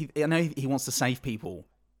know he wants to save people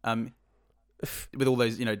with all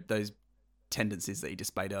those, those tendencies that he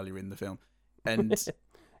displayed earlier in the film. And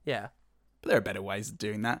yeah. But there are better ways of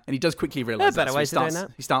doing that. And he does quickly realize that.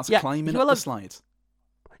 He starts climbing up the slide.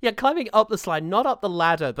 Yeah, climbing up the slide, not up the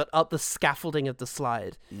ladder, but up the scaffolding of the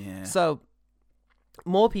slide. Yeah. So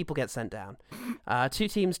more people get sent down. Two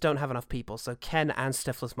teams don't have enough people, so Ken and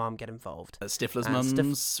Stifler's mom get involved. At Stifler's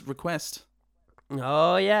mum's request.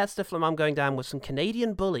 Oh, yeah, Stifler mom going down with some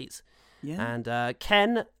Canadian bullies. Yeah. And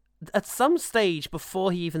Ken, at some stage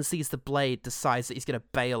before he even sees the blade, decides that he's going to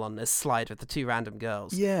bail on this slide with the two random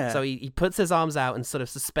girls. Yeah. So he puts his arms out and sort of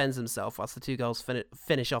suspends himself whilst the two girls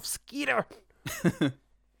finish off Skeeter.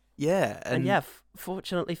 Yeah, and yeah,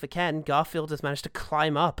 fortunately for Ken, Garfield has managed to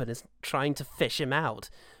climb up and is trying to fish him out.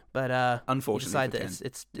 But unfortunately, he decided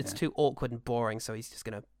that it's too awkward and boring, so he's just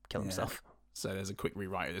gonna kill himself. So there's a quick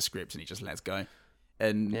rewrite of the script, and he just lets go.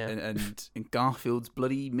 And Garfield's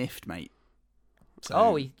bloody miffed, mate.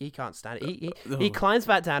 So, he can't stand it. He climbs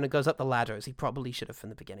back down and goes up the ladder, as he probably should have from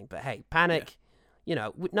the beginning. But hey, panic. You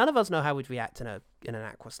know, none of us know how we'd react in an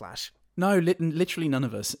Aqua Slash. No, literally none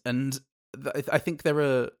of us. And I think there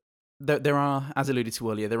are, as alluded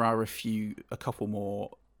to earlier, there are a couple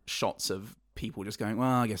more shots of people just going, well,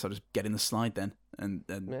 I guess I'll just get in the slide then. And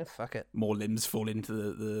fuck it. More limbs fall into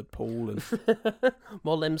the pool. And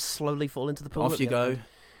more limbs slowly fall into the pool. Off you go.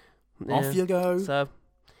 Yeah. Off you go. So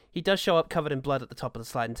he does show up covered in blood at the top of the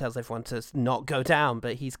slide and tells everyone to not go down,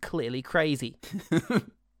 but he's clearly crazy.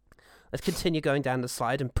 Let's continue going down the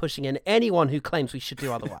slide and pushing in anyone who claims we should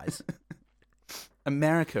do otherwise.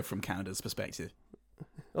 America from Canada's perspective.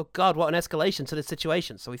 Oh God, what an escalation to this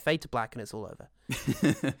situation. So we fade to black and it's all over.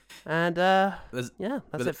 And that's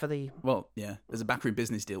it for the... Well, yeah, there's a backroom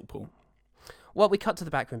business deal, Paul. Well, we cut to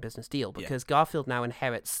the backroom business deal because Garfield now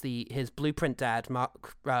inherits his blueprint dad,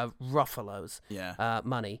 Mark Ruffalo's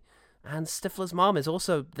money. And Stifler's mom is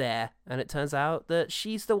also there, and it turns out that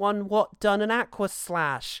she's the one done an Aqua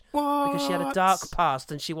Slash. What? Because she had a dark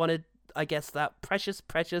past, and she wanted, I guess, that precious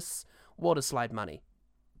water slide money.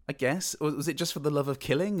 I guess. Was it just for the love of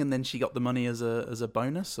killing, and then she got the money as a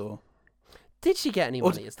bonus, or? Did she get any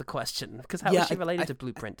money is the question, because how is she related to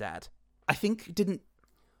Blueprint Dad? I think didn't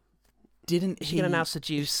is she going to now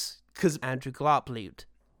seduce Andrew Garfield?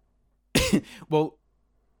 Well,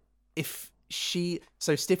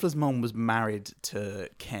 so Stifler's mom was married to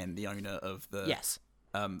Ken, the owner of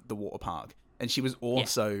the water park, and she was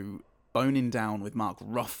also boning down with Mark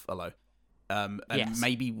Ruffalo. And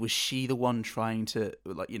maybe was she the one trying to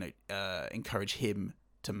encourage him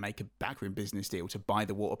to make a backroom business deal to buy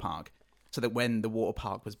the water park, so that when the water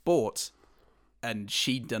park was bought and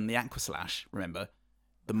she'd done the Aqua Slash, remember,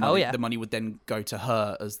 the money would then go to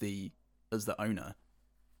her as the owner.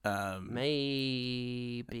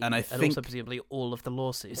 Maybe, and think also presumably all of the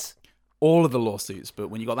lawsuits. All of the lawsuits, but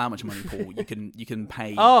when you got that much money, Paul, you can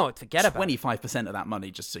pay. Forget about 25% of that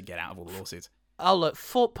money just to get out of all the lawsuits. Oh look,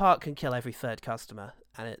 Fort Park can kill every third customer,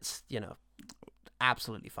 and it's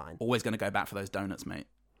absolutely fine. Always going to go back for those donuts, mate.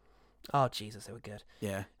 Oh Jesus, they were good.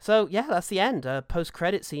 Yeah. So that's the end.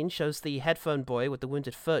 Post-credit scene shows the headphone boy with the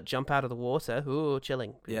wounded foot jump out of the water. Ooh,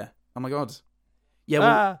 chilling. Yeah. Oh my God. Yeah.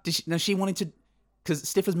 Well, she wanted to. Because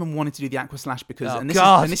Stifler's mum wanted to do the Aqua Slash because,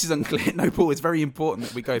 this is unclear. No, Paul, it's very important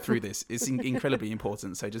that we go through this. It's incredibly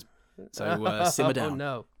important. So simmer down.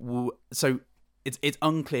 Oh no. So it's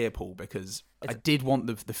unclear, Paul, because I did want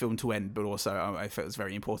the film to end, but also I felt it was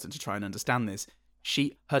very important to try and understand this.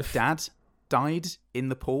 Her dad died in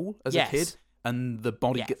the pool as a kid, and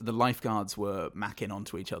the lifeguards were macking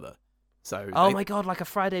onto each other. So my God, like a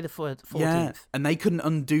Friday the 14th. Yeah, and they couldn't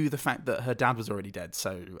undo the fact that her dad was already dead.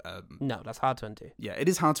 So no, that's hard to undo. Yeah, it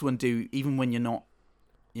is hard to undo, even when you're not,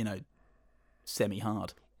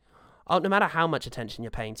 semi-hard. Oh, no matter how much attention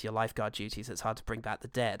you're paying to your lifeguard duties, it's hard to bring back the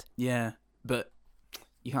dead. Yeah, but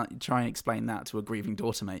you can't try and explain that to a grieving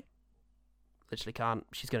daughter, mate. Literally can't.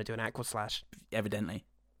 She's going to do an Aqua Slash. Evidently.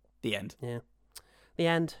 The end. Yeah. The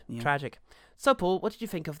end. Yeah. Tragic. So, Paul, what did you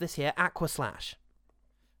think of this here Aqua Slash?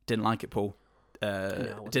 Didn't like it, Paul.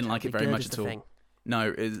 Didn't like it very much at all. Thing.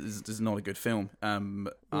 No, it's not a good film.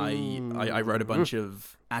 I wrote a bunch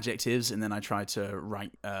of adjectives, and then I tried to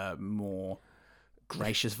write more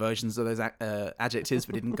gracious versions of those adjectives,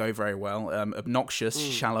 but didn't go very well. Obnoxious,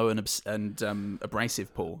 shallow, and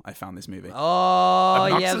abrasive, Paul. I found this movie. Oh,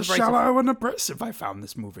 obnoxious, shallow, and abrasive. I found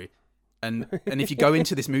this movie. And if you go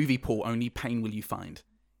into this movie, Paul, only pain will you find.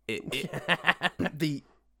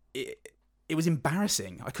 It was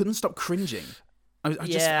embarrassing. I couldn't stop cringing. I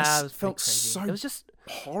felt so. It was just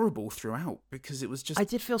horrible throughout because it was just. I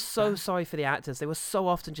did feel so sorry for the actors. They were so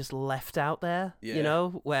often just left out there. Yeah.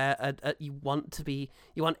 Where you want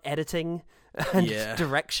editing and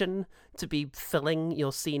direction to be filling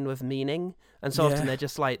your scene with meaning, and so often they're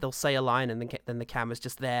just like they'll say a line and then the camera's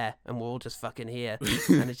just there and we're all just fucking here,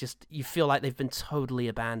 and it's just you feel like they've been totally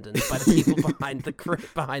abandoned by the people behind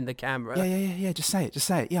the camera. Yeah. Just say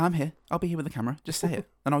it. Yeah, I'm here. I'll be here with the camera. Just say it,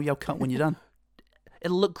 and I'll yell cut when you're done.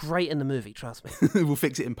 It'll look great in the movie, trust me. We'll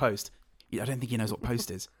fix it in post. I don't think he knows what post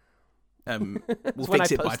is. We'll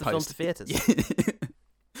fix it by post. Film to theaters.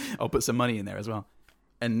 I'll put some money in there as well.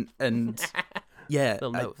 And yeah,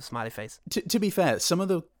 little note with a smiley face. To be fair, some of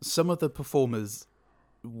the performers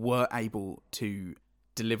were able to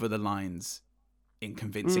deliver the lines in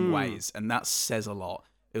convincing ways, and that says a lot.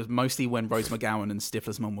 It was mostly when Rose McGowan and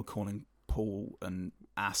Stifler's mum were calling Paul an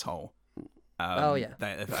asshole.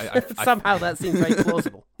 Somehow that seems very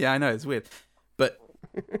plausible. Yeah, I know, it's weird. But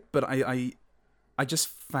I just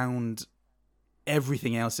found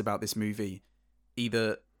everything else about this movie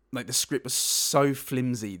either, like, the script was so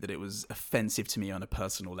flimsy that it was offensive to me on a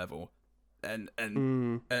personal level. And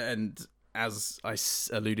as I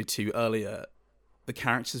alluded to earlier, the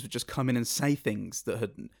characters would just come in and say things that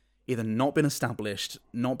had either not been established,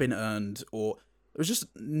 not been earned, or there was just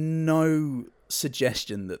no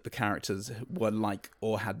suggestion that the characters were like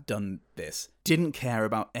or had done this. Didn't care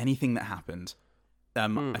about anything that happened.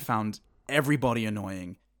 I found everybody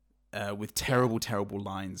annoying with terrible, terrible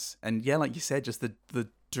lines. And yeah, like you said, just the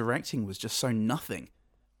directing was just so nothing.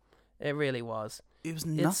 It really was. It was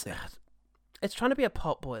nothing. It's trying to be a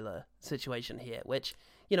potboiler situation here, which,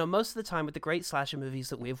 you know, most of the time with the great slasher movies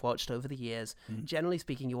that we've watched over the years, generally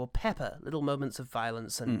speaking, you will pepper little moments of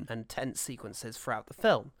violence and tense sequences throughout the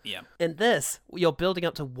film. Yeah. In this, you're building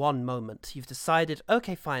up to one moment. You've decided,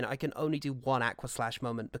 okay, fine, I can only do one Aquaslash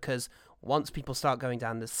moment because once people start going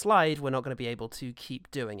down this slide, we're not going to be able to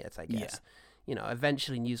keep doing it, I guess. Yeah. You know,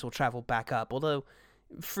 eventually news will travel back up, although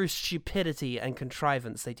through stupidity and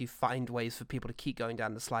contrivance, they do find ways for people to keep going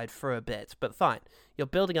down the slide for a bit. But fine, you're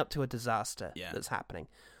building up to a disaster that's happening.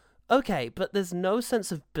 Okay, but there's no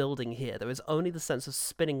sense of building here. There is only the sense of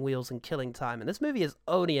spinning wheels and killing time. And this movie is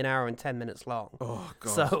only an hour and 10 minutes long. Oh, God.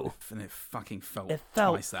 So and it fucking felt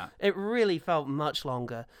twice that. It really felt much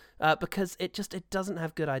longer because it doesn't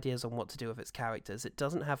have good ideas on what to do with its characters. It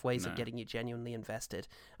doesn't have ways of getting you genuinely invested.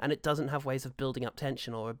 And it doesn't have ways of building up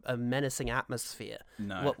tension or a menacing atmosphere.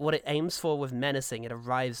 No. What it aims for with menacing, it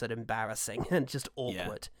arrives at embarrassing and just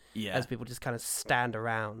awkward as people just kind of stand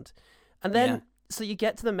around. And then... So you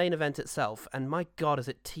get to the main event itself, and my God, has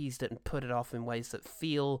it teased it and put it off in ways that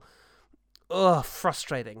feel,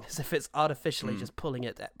 frustrating, as if it's artificially just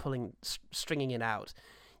stringing it out.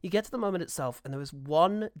 You get to the moment itself, and there is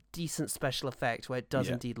one decent special effect where it does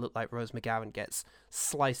indeed look like Rose McGowan gets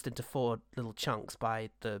sliced into 4 little chunks by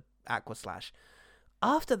the Aquaslash.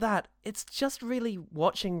 After that, it's just really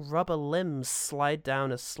watching rubber limbs slide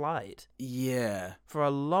down a slide. Yeah. For a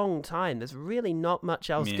long time. There's really not much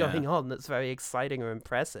else going on that's very exciting or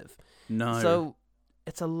impressive. No. So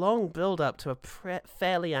it's a long build-up to a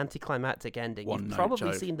fairly anticlimactic ending. You've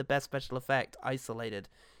probably seen the best special effect isolated,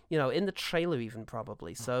 you know, in the trailer even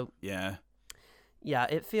probably. So yeah,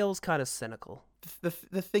 it feels kind of cynical. The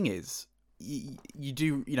thing is, you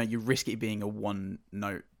risk it being a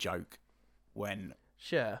one-note joke when...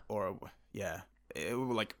 Sure.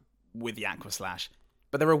 Like with the Aquaslash.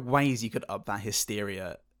 But there are ways you could up that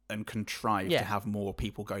hysteria and contrive to have more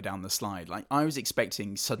people go down the slide. Like, I was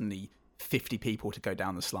expecting suddenly 50 people to go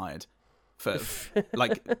down the slide for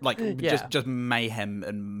just mayhem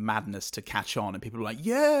and madness to catch on, and people were like,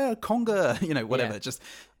 yeah, conga, whatever. Just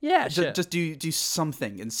do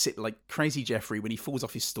something and sit like Crazy Jeffrey when he falls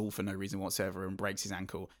off his stool for no reason whatsoever and breaks his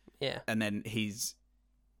ankle. Yeah. And then he's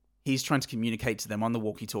trying to communicate to them on the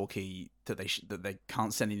walkie-talkie that they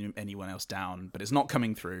can't send anyone else down, but it's not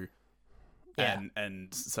coming through. Yeah.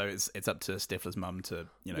 And so it's up to Stifler's mum to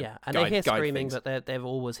and they hear screaming, but they're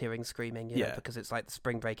always hearing screaming, because it's like the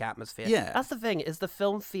spring break atmosphere. Yeah, that's the thing, is the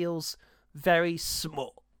film feels very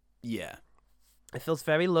small. Yeah, it feels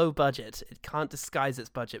very low budget. It can't disguise its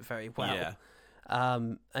budget very well.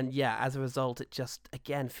 Yeah, as a result, it just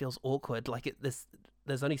again feels awkward. Like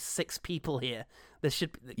there's only 6 people here.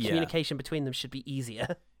 Communication between them should be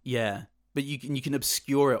easier. Yeah, but you can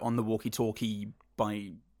obscure it on the walkie-talkie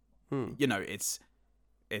by, it's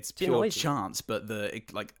pure chance, but the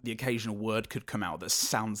occasional word could come out that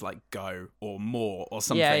sounds like "go" or "more" or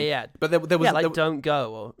something. Yeah. But there was "don't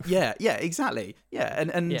go" or yeah, exactly. Yeah,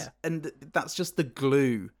 and that's just the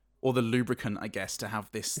glue or the lubricant, I guess, to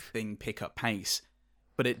have this thing pick up pace.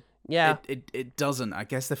 But it doesn't. I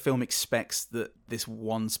guess the film expects that this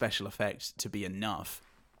one special effect to be enough.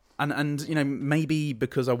 And maybe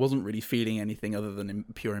because I wasn't really feeling anything other than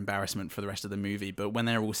pure embarrassment for the rest of the movie, but when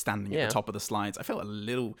they're all standing at the top of the slides, I felt a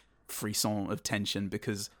little frisson of tension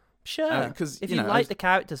because... Sure, because if you like the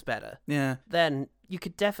characters better, then you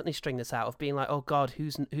could definitely string this out of being like, oh God,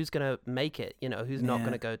 who's going to make it? Who's not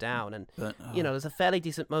going to go down? And, there's a fairly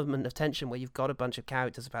decent moment of tension where you've got a bunch of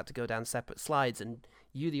characters about to go down separate slides and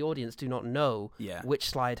you, the audience, do not know which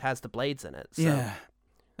slide has the blades in it. So,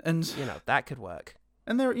 and that could work.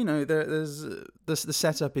 And there's the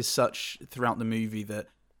setup is such throughout the movie that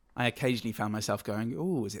I occasionally found myself going,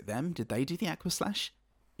 "Oh, is it them? Did they do the Aquaslash?"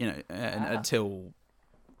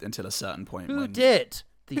 Until a certain point. Who did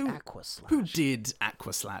the Aquaslash? Who did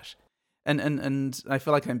Aquaslash? And I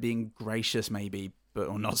feel like I'm being gracious maybe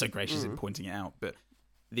or not so gracious in pointing it out. But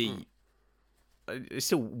I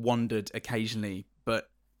still wondered occasionally. But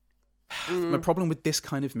my problem with this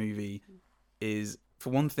kind of movie is, for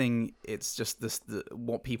one thing, it's just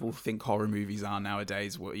what people think horror movies are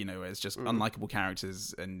nowadays. Where, it's just unlikable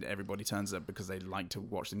characters, and everybody turns up because they like to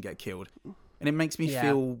watch them get killed, and it makes me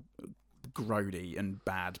feel grody and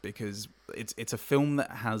bad because it's a film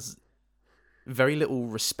that has very little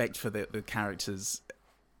respect for the characters,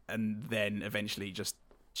 and then eventually just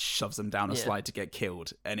shoves them down a slide to get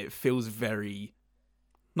killed, and it feels very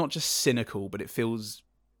not just cynical, but it feels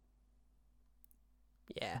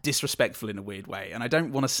disrespectful in a weird way. And I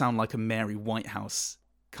don't want to sound like a Mary Whitehouse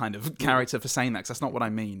kind of character for saying that, because that's not what I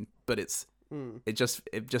mean. But it just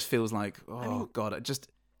feels like, God,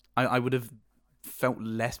 I would have felt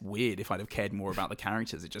less weird if I'd have cared more about the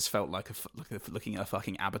characters. It just felt like looking at a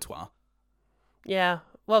fucking abattoir. Yeah.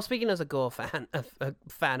 Well, speaking as a gore fan, a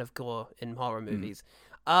fan of gore in horror movies,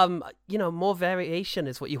 more variation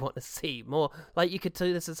is what you want to see. More, like, you could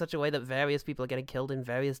do this in such a way that various people are getting killed in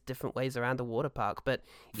various different ways around the water park. But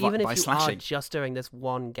even if you are just doing this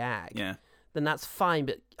one gag, then that's fine.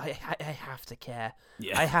 But I have to care.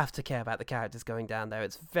 Yeah. I have to care about the characters going down there.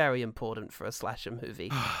 It's very important for a slasher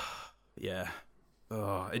movie. Yeah.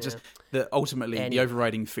 Oh, just ultimately the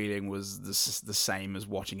overriding feeling was the same as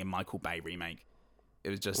watching a Michael Bay remake. It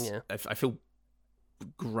was just I feel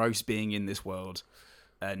gross being in this world,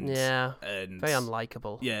 and very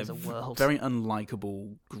unlikable as a world. Very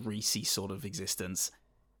unlikable, greasy sort of existence.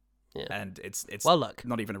 Yeah. And it's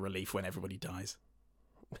not even a relief when everybody dies.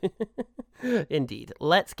 Indeed.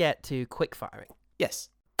 Let's get to quick firing. Yes.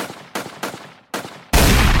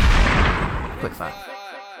 Quick fire.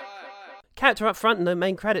 Character up front in the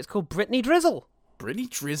main credits called Brittany Drizzle. Brittany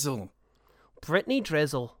Drizzle. Brittany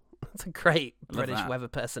Drizzle. That's a great British weather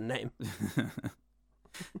person name.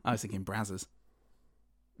 I was thinking Brazzers.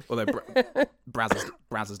 Although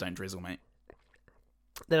Brazzers don't drizzle, mate.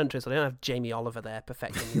 They don't drizzle. They don't have Jamie Oliver there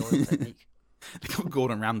perfecting the oil technique. They got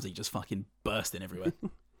Gordon Ramsay just fucking bursting everywhere.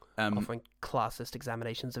 Offering classist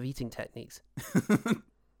examinations of eating techniques.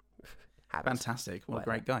 Fantastic. What a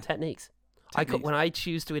great guy. Techniques. When I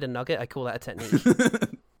choose to eat a nugget, I call that a technique.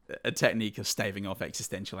 A technique of staving off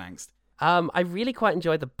existential angst. I really quite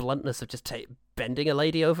enjoyed the bluntness of just bending a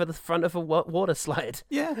lady over the front of a water slide.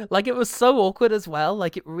 Yeah. Like, it was so awkward as well.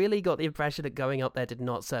 Like, it really got the impression that going up there did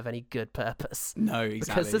not serve any good purpose. No, exactly.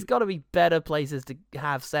 Because there's got to be better places to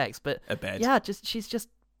have sex. But a bed. Yeah, she's just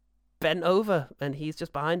bent over, and he's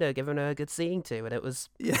just behind her, giving her a good seeing to, and it was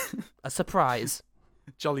a surprise.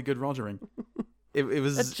 Jolly good rogering. It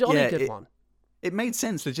was a jolly good one. It made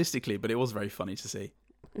sense logistically, but it was very funny to see.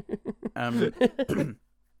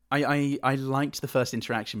 I liked the first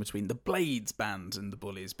interaction between the Blades band and the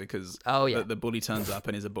bullies, because the bully turns up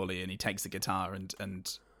and is a bully, and he takes the guitar,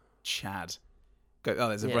 and Chad.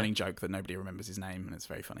 There's a running joke that nobody remembers his name, and it's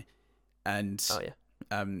very funny. And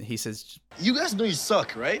he says, "You guys know you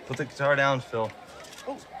suck, right? Put the guitar down, Phil."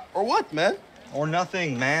 Oh, or what, man? Or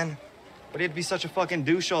nothing, man. But he'd be such a fucking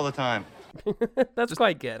douche all the time. That's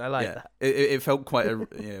quite good. I like that. It felt quite it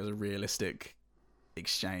was a realistic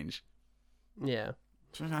exchange. Yeah.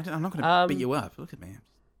 I'm not going to beat you up. Look at me.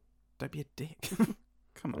 Don't be a dick.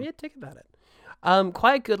 Come on. Be a dick about it.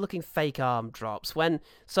 Quite a good-looking fake arm drops.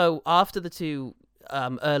 After the two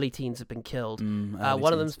early teens have been killed,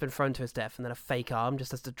 one of them's been thrown to his death, and then a fake arm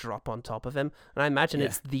just has to drop on top of him. And I imagine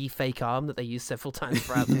it's the fake arm that they use several times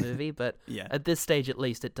throughout the movie, but at this stage at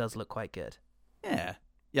least, it does look quite good. Yeah.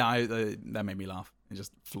 Yeah, that made me laugh. It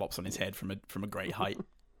just flops on his head from a great height.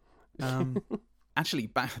 Actually,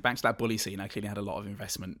 back to that bully scene, I clearly had a lot of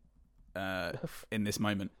investment in this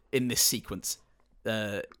moment, in this sequence.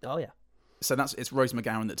 So it's Rose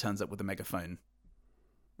McGowan that turns up with a megaphone.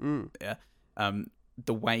 Yeah.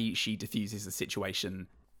 The way she diffuses the situation,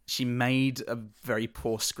 she made a very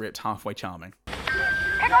poor script halfway charming.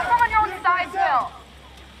 Pick up someone your own size, Phil.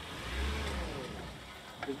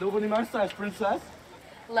 There's nobody my size, princess.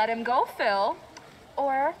 Let him go, Phil.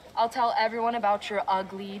 Or I'll tell everyone about your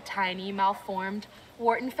ugly, tiny, malformed,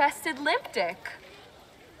 wart-infested limp dick.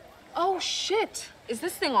 Oh, shit. Is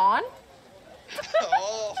this thing on?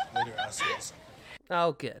 Later, assholes.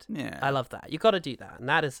 Oh, good. Yeah. I love that. You got to do that. And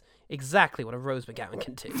that is exactly what a Rose McGowan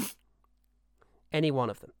can do. Any one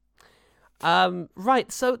of them. Right,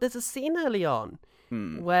 so there's a scene early on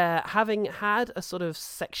where, having had a sort of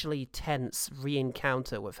sexually tense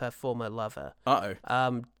re-encounter with her former lover,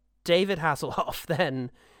 David Hasselhoff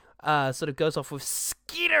then sort of goes off with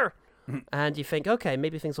Skeeter, and you think, okay,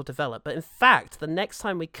 maybe things will develop. But in fact, the next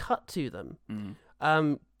time we cut to them,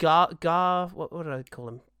 what did I call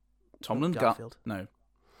him? Tomlin? Garfield. No.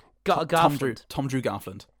 Garfland. Tom Drew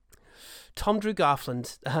Garfland. Tom Drew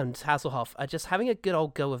Garfland and Hasselhoff are just having a good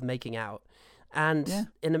old go of making out, and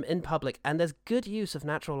in public. And there's good use of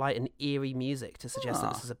natural light and eerie music to suggest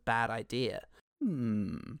that this is a bad idea.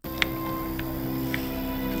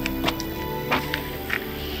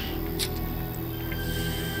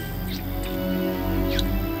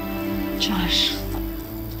 Josh,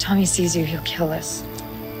 Tommy sees you, he'll kill us.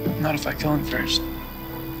 Not if I kill him first.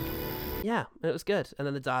 Yeah, it was good. And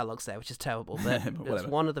then the dialogue's there, which is terrible, but it's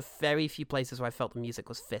one of the very few places where I felt the music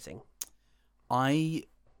was fitting. I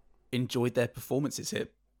enjoyed their performances here.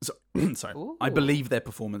 Sorry. I believe their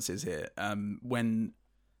performances here. As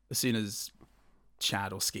soon as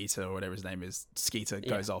Chad or Skeeter or whatever his name is, Skeeter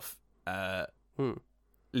goes off,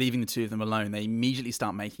 leaving the two of them alone, they immediately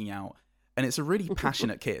start making out. And it's a really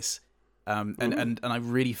passionate kiss. And I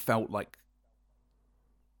really felt like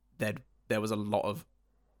there was a lot of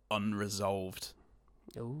unresolved,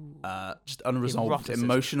 emotional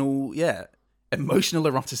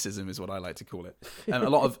eroticism is what I like to call it. And a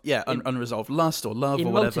lot of unresolved lust or love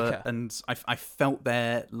or whatever. And I felt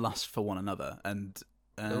their lust for one another, and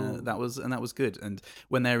that was good. And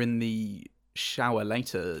when they're in the shower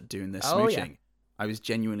later doing their smooching, I was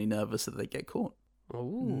genuinely nervous that they'd get caught.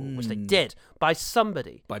 Which they did by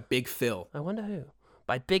somebody. By Big Phil. I wonder who.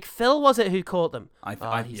 By Big Phil was it who caught them?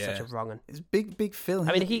 He's such a wrong'un. It's Big Phil.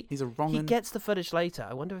 He's a wrong'un. He gets the footage later.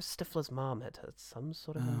 I wonder if Stifler's mom had some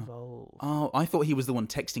sort of involved. Oh, I thought he was the one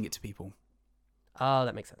texting it to people. Oh,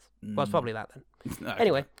 that makes sense. Well, it's probably that then. Okay.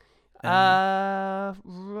 Anyway.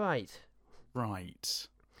 Right.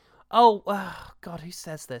 Oh, God, who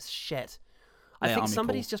says this? Shit. I think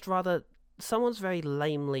somebody's just someone's very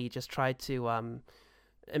lamely just tried to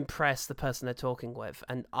impress the person they're talking with,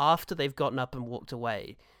 and after they've gotten up and walked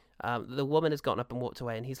away, the woman has gotten up and walked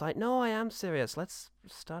away, and he's like, "No, I am serious. Let's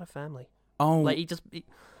start a family." Oh, like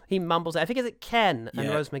he mumbles. I think it's Ken and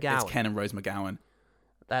Rose McGowan. It's Ken and Rose McGowan.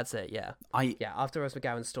 That's it. Yeah. After Rose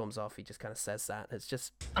McGowan storms off, he just kind of says that. It's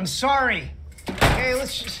just. I'm sorry. Okay,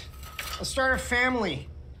 let's start a family.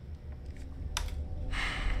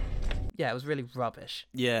 Yeah, it was really rubbish.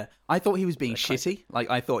 Yeah, I thought he was being shitty.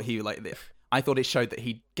 I thought it showed that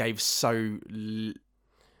he gave so little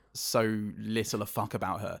a fuck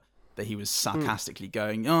about her that he was sarcastically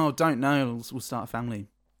going, "Oh, don't know, we'll start a family."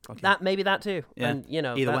 Okay. Maybe that too. Yeah. And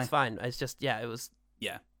Either that's way. fine. It's just it was.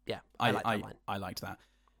 Yeah. I liked that line. I liked that.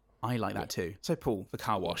 I like that too. So Paul, the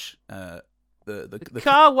car wash, the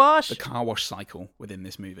car wash, the car wash cycle within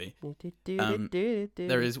this movie.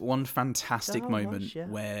 There is one fantastic moment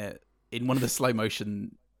where, in one of the slow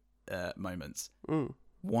motion moments,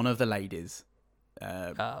 one of the ladies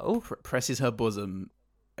presses her bosom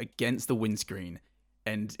against the windscreen,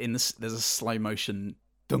 and there's a slow motion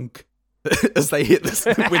dunk as they hit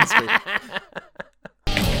the windscreen.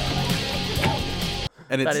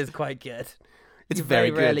 And that is quite good. It's you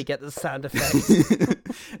very rarely good. get the sound effects.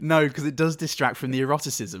 No, because it does distract from the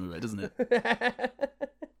eroticism of it, doesn't it?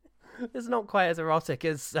 It's not quite as erotic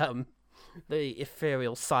as the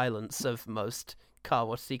ethereal silence of most car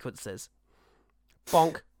wash sequences.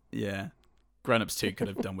 Bonk. Yeah. Grown Ups 2 could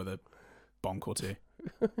have done with a bonk or two.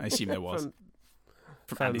 I assume there was.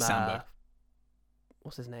 From Andy Samberg.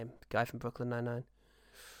 What's his name? The guy from Brooklyn Nine-Nine.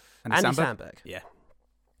 Andy Samberg. Yeah.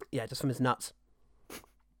 Yeah, just from his nuts.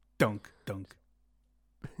 Dunk.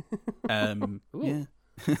 Yeah.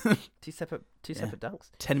 Two separate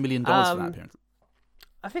dunks. $10 million for that appearance.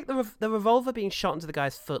 I think the revolver being shot into the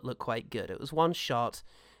guy's foot looked quite good. It was one shot,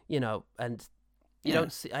 and you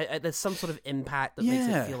don't see. There's some sort of impact that makes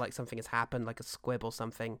it feel like something has happened, like a squib or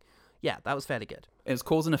something. Yeah, that was fairly good. It was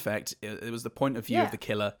cause and effect. It was the point of view of the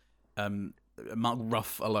killer. Mark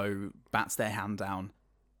Ruffalo bats their hand down,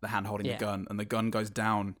 the hand holding the gun, and the gun goes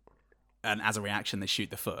down, and as a reaction, they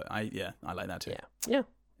shoot the foot. I like that too. Yeah,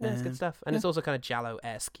 it's good stuff, and it's also kind of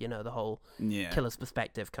Giallo-esque, the whole killer's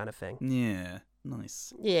perspective kind of thing. Yeah,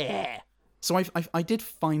 nice. Yeah. So I did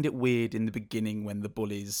find it weird in the beginning when the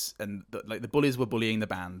bullies the bullies were bullying the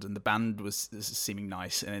band, and the band was seeming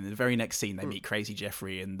nice, and in the very next scene they meet Crazy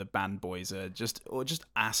Jeffrey, and the band boys are just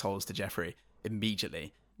assholes to Jeffrey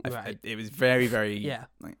immediately. Right. It was very, very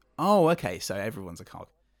like, oh, okay, so everyone's a cog.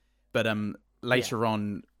 But later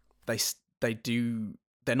on,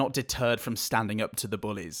 they're not deterred from standing up to the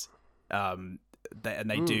bullies,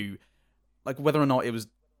 they do, like, whether or not it was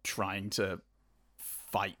trying to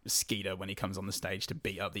fight Skeeter when he comes on the stage to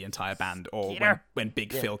beat up the entire band, or when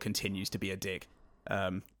Big Phil continues to be a dick.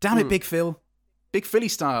 Damn it, Big Phil, Big Philly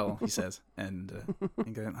style, he says, and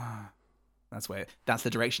going, that's the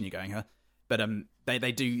direction you're going, huh? But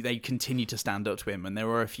they continue to stand up to him, and there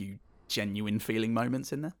were a few genuine feeling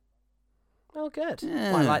moments in there. Oh, good.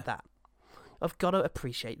 Yeah. Well, I like that. I've got to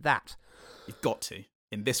appreciate that. You've got to,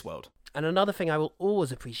 in this world. And another thing I will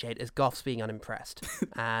always appreciate is goths being unimpressed.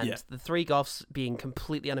 And the 3 goths being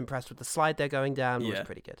completely unimpressed with the slide they're going down was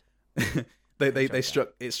pretty good.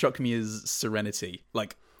 It struck me as Serenity.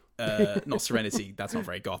 Like, not Serenity, that's not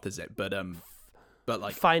very goth, is it? But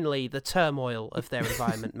like... Finally, the turmoil of their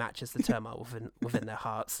environment matches the turmoil within their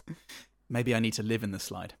hearts. Maybe I need to live in the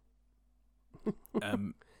slide.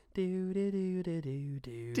 You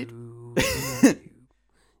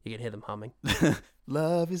can hear them humming.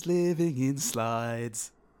 Love is living in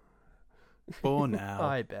slides. For now.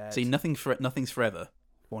 I bet. See, nothing's forever.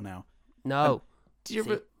 For now. No. Did you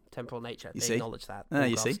ever... Temporal nature. You they see? acknowledge that.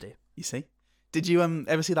 You see? Did you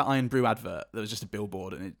ever see that Iron Brew advert? There was just a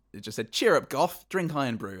billboard and it just said, "Cheer up, goth, drink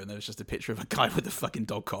Iron Brew," and there was just a picture of a guy with a fucking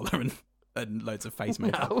dog collar and loads of face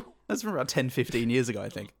makeup. No. That's from about 10, 15 years ago, I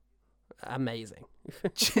think. Amazing.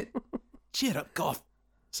 Cheer up, goth.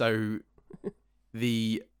 So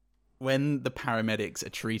when the paramedics are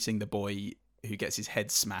treating the boy who gets his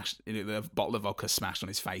head smashed, the bottle of vodka smashed on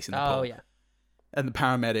his face in the pub. Oh, yeah. And the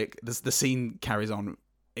paramedic, the scene carries on.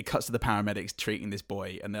 It cuts to the paramedics treating this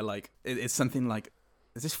boy, and they're like, it's something like,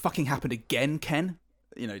 "Has this fucking happened again, Ken?"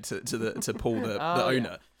 To Paul, the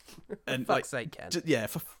owner. Yeah. And For fuck's sake, Ken.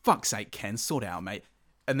 For fuck's sake, Ken, sort it out, mate.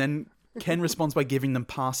 And then Ken responds by giving them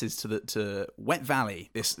passes to Wet Valley,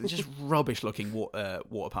 this just rubbish-looking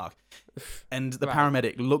water park. And the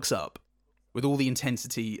paramedic looks up with all the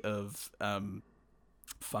intensity of I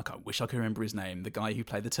wish I could remember his name. The guy who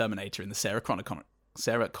played the Terminator in the Sarah Connor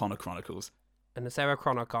Chronicles. And the Sarah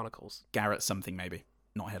Connor Chronicles. Garrett something, maybe.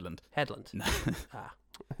 Not Headland. Headland. No.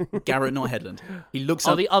 Garrett, not Headland. He looks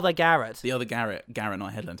up... the other Garrett. The other Garrett,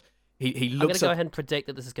 not Headland. He looks I'm going to go up... ahead and predict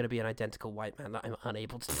that this is going to be an identical white man that I'm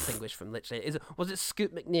unable to distinguish from literally... Was it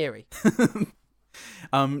Scoot McNairy?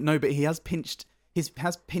 No, but he has pinched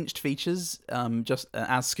features, just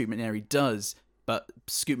as Scoot McNairy does, but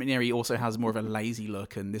Scoot McNairy also has more of a lazy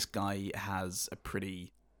look, and this guy has a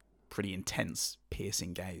pretty intense,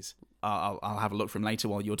 piercing gaze. I'll have a look for him later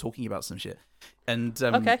while you're talking about some shit. And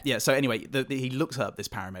okay. Yeah. So anyway, he looks up this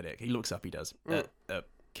paramedic. He does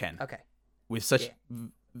Ken. Okay. With such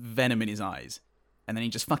venom in his eyes, and then he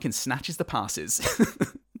just fucking snatches the passes.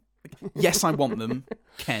 Yes, I want them,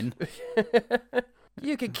 Ken.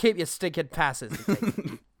 You can keep your stinking passes.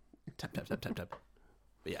 Tap tap tap tap tap.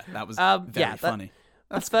 But yeah, that was very funny.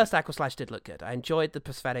 The first Aquaslash did look good. I enjoyed the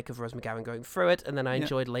prosthetic of Rose McGowan going through it, and then I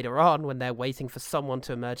enjoyed later on when they're waiting for someone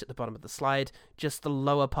to emerge at the bottom of the slide, just the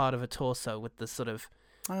lower part of a torso with the sort of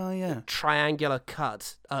triangular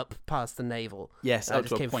cut up past the navel. Yes, up just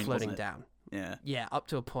to a came point, floating wasn't it? down. Yeah. Yeah, up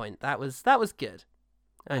to a point. That was good.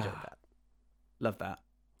 I enjoyed that. Love that.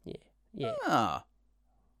 Yeah. Ah.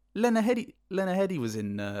 Lena Headey was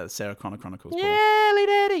in Sarah Connor Chronicles. Yeah,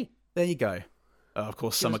 Lena Headey. There you go. Of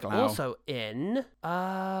course, Summer Glau. Also in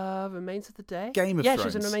Remains of the Day. Game of Thrones. Yeah, she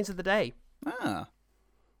was in Remains of the Day. Ah.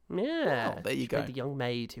 Yeah. Oh, there you she go. played the young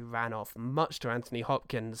maid who ran off, much to Anthony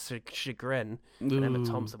Hopkins' chagrin. And Emma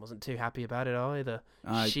Thompson wasn't too happy about it either.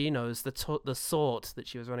 She knows the sort that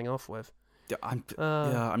she was running off with. I'm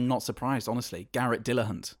not surprised, honestly. Garrett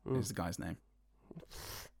Dillahunt is the guy's name.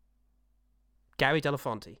 Gary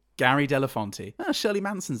Delafonte. Shirley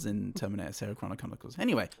Manson's in Terminator Sarah Connor Chronicles.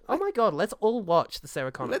 Anyway. Oh my god, let's all watch the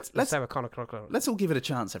Sarah Connor Chronicles. Let's all give it a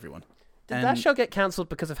chance, everyone. Did that show get cancelled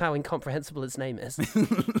because of how incomprehensible its name is?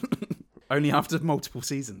 Only after multiple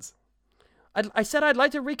seasons. I said I'd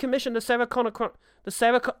like to recommission the Sarah Connor... I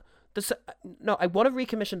want to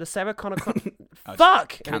recommission the Sarah Connor...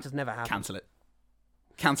 Fuck! And it just never happened.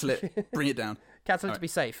 Cancel it. Bring it down. Cancel it to be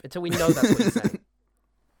safe, until we know that's what you're saying.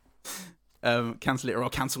 Cancel it or I'll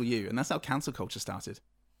cancel you. And that's how cancel culture started.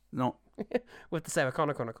 Not... With the Sarah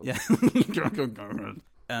Connor Chronicles. Yeah.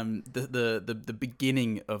 The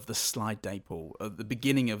beginning of the slide day, Paul. The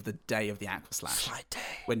beginning of the day of the Aquaslash. Slide day.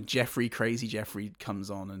 When Crazy Jeffrey comes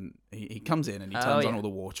on and he comes in and he turns on all the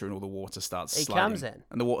water and all the water starts sliding. He comes in.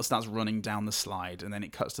 And the water starts running down the slide and then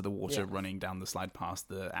it cuts to the water running down the slide past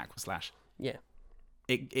the Aquaslash. Yeah.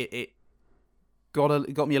 It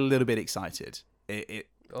got me a little bit excited. You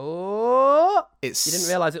didn't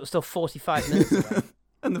realise it was still 45 minutes away.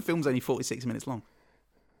 And the film's only 46 minutes long.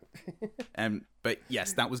 But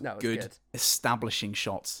yes, that was good. Establishing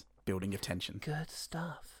shots, building of tension. Good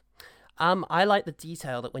stuff. I like the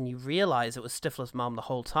detail that when you realise it was Stifler's mom the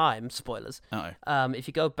whole time, spoilers, if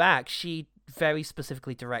you go back, she very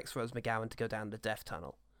specifically directs Rose McGowan to go down the death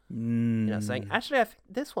tunnel. Saying, actually, I think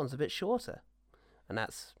this one's a bit shorter. And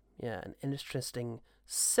that's, an interesting,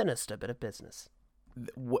 sinister bit of business.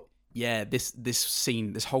 yeah,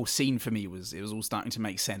 this whole scene for me was all starting to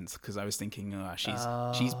make sense, because I was thinking,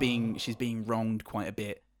 she's being wronged quite a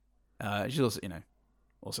bit. She's also,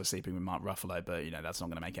 also sleeping with Mark Ruffalo, but that's not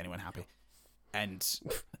going to make anyone happy. And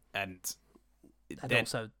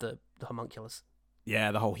also the homunculus.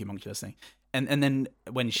 Yeah, the whole homunculus thing. And then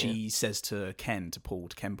when she says to Ken Paul,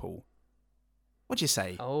 what'd you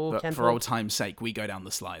say? Oh, Ken for Paul. Old time's sake, we go down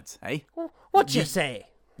the slides, hey? What'd you say?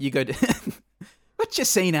 You go. What you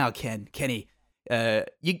say now, Kenny?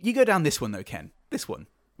 You go down this one though, Ken. This one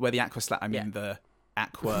where the the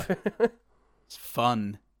aqua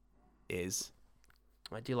fun is.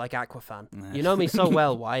 I do like Aquafan. You know me so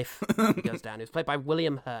well, wife. He goes down. He was played by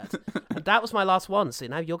William Hurt. And that was my last one, so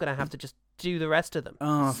now you're going to have to just do the rest of them.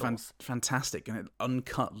 Oh, fantastic. And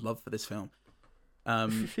uncut love for this film.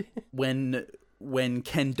 When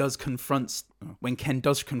Ken does confront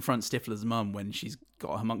Stifler's mum when she's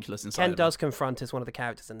got a homunculus inside Ken does confront is one of the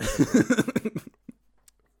characters in this.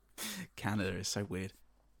 Canada is so weird.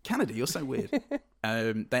 Canada, you're so weird.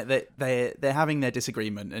 They're having their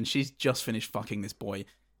disagreement, and she's just finished fucking this boy,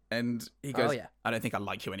 and he goes, "I don't think I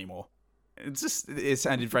like you anymore." It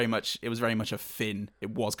was very much a Finn. It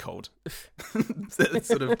was cold.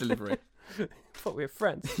 Sort of delivery. Thought we were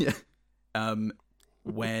friends. Yeah.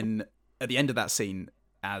 When at the end of that scene,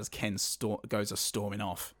 as Ken goes storming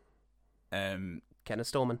off, Ken is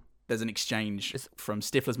storming. There's an exchange from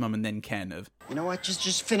Stifler's mum and then Ken of, you know what,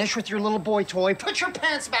 just finish with your little boy toy, put your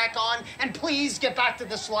pants back on, and please get back to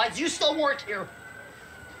the slides. You still work here.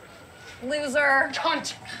 Loser.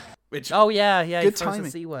 Cunt. Which, good he throws timing.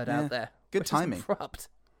 the C word out there. Good timing. Abrupt.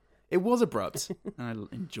 It was abrupt, and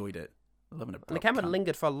I enjoyed it. I love an abrupt. And the camera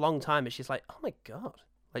lingered for a long time, and she's like, oh my god.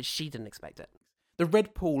 Like, she didn't expect it. The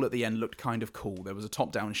red pool at the end looked kind of cool. There was a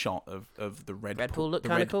top-down shot of the red pool. Red pool looked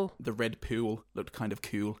kind of cool? The red pool looked kind of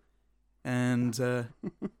cool. And,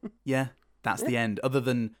 yeah, that's the end. Other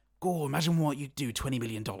than, imagine what you'd do, $20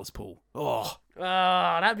 million pool. Oh,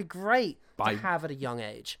 that'd be great to have at a young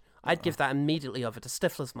age. I'd give that immediately over to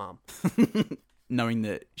Stifler's mom. Knowing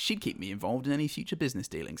that she'd keep me involved in any future business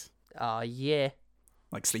dealings. Yeah.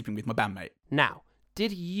 Like sleeping with my bandmate. Now,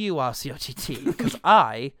 did you ask the OGT? Because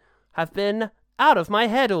I have been out of my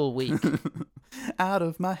head all week. Out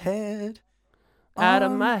of my head. Out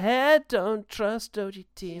of my head, don't trust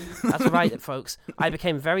OGT. That's right, folks. I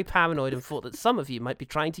became very paranoid and thought that some of you might be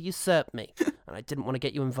trying to usurp me, and I didn't want to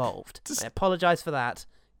get you involved. I apologize for that.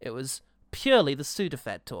 It was purely the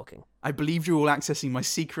Sudafed talking. I believed you were all accessing my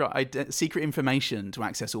secret information to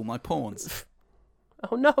access all my pawns.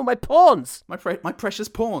 Oh no, my pawns! My precious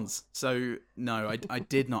pawns. So, no, I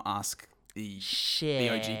did not ask the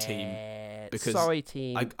OG team. Because sorry,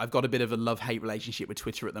 team. I've got a bit of a love-hate relationship with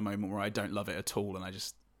Twitter at the moment where I don't love it at all, and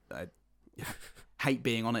I hate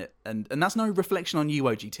being on it. And that's no reflection on you,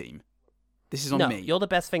 OG team. This is on me. You're the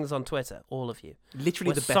best things on Twitter, all of you.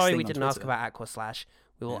 Literally the best thing sorry on we didn't Twitter. ask about Aquaslash.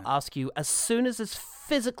 We will ask you as soon as it's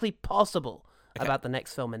physically possible about the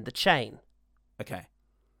next film in The Chain. Okay.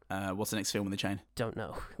 What's the next film in The Chain? Don't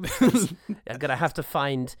know. I'm going to have to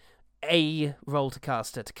find a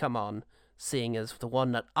Roltercaster to come on, seeing as the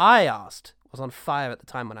one that I asked was on fire at the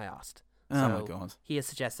time when I asked. Oh my god. He has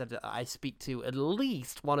suggested that I speak to at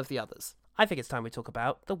least one of the others. I think it's time we talk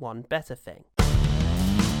about The One Better Thing.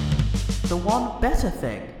 The One Better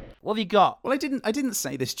Thing. What have you got? Well, I didn't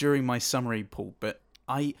say this during my summary, Paul, but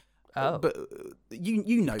but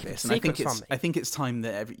you know this, and I think it's time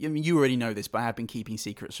that you already know this, but I have been keeping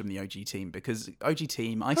secrets from the OG team, because OG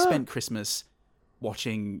team, I spent Christmas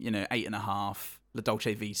watching 8½, La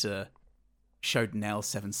Dolce Vita, showed Nell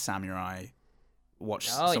Seven Samurai, watched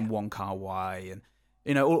some Wong Kar-wai,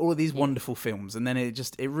 and all of these wonderful films, and then it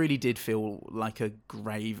really did feel like a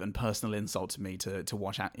grave and personal insult to me to have to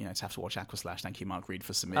watch Aquaslash. Thank you, Mark Reed,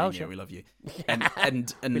 for submitting. Sure. We love you,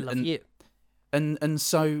 and we love you. And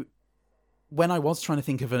so when I was trying to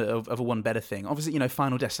think of a one better thing, obviously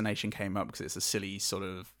Final Destination came up because it's a silly sort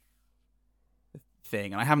of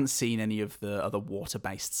thing, and I haven't seen any of the other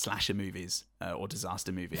water-based slasher movies or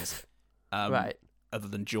disaster movies. Right. Other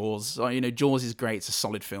than Jaws. So, Jaws is great. It's a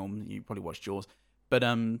solid film. You probably watch Jaws. But,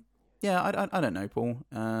 yeah, I don't know, Paul.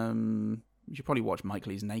 You should probably watch Mike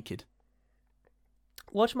Leigh's Naked.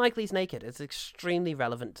 Watch Mike Leigh's Naked. It's extremely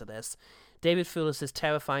relevant to this. David Thewlis's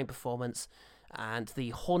terrifying performance and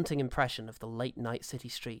the haunting impression of the late-night city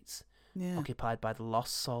streets occupied by the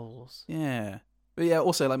lost souls. Yeah. But, yeah,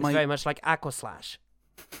 also, it's very much like Aquaslash.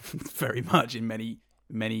 Very much, in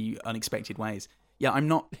many unexpected ways. Yeah, I'm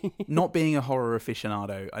not being a horror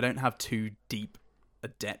aficionado. I don't have too deep a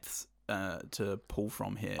depth to pull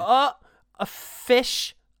from here. A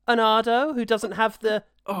fish-anado who doesn't have the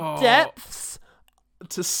depths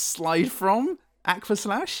to slide from? Aqua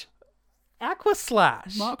Slash? Mark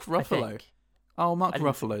Ruffalo. Oh, Mark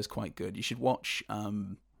Ruffalo is quite good. You should watch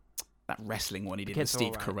that wrestling one he did with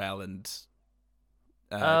Steve Carell and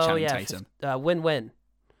Channing Tatum. Win-Win.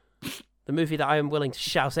 The movie that I am willing to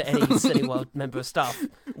shout at any Cineworld member of staff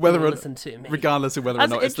listen to me. Regardless of whether or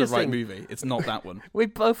not it's the right movie. It's not that one. We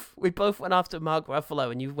both went after Mark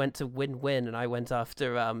Ruffalo, and you went to Win-Win, and I went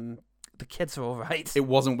after The Kids Are All Right. It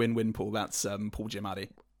wasn't Win-Win, Paul. That's Paul Giamatti.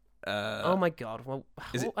 Oh my God! Well,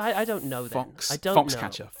 I don't know that. I don't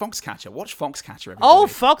Foxcatcher. know. Foxcatcher. Watch Foxcatcher. Everybody. Oh,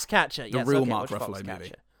 Foxcatcher. The real Mark Ruffalo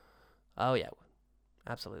movie. Oh yeah,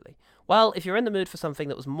 absolutely. Well, if you're in the mood for something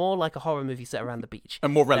that was more like a horror movie set around the beach,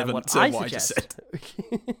 and more relevant to what I just said,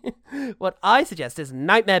 what I suggest is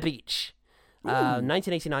Nightmare Beach.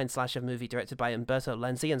 1989 slasher movie directed by Umberto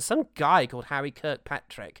Lenzi and some guy called Harry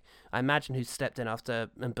Kirkpatrick. I imagine who stepped in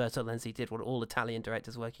after Umberto Lenzi did what all Italian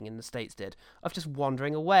directors working in the States did, of just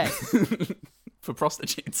wandering away. For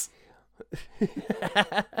prostitutes.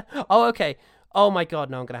 Oh, okay. Oh my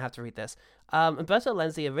God, no, I'm going to have to read this. Umberto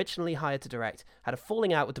Lenzi, originally hired to direct, had a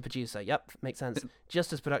falling out with the producer. Yep, makes sense.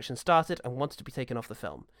 Just as production started and wanted to be taken off the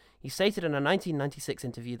film. He stated in a 1996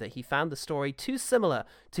 interview that he found the story too similar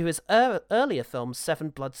to his earlier film, Seven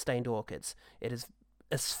Blood-Stained Orchids. It is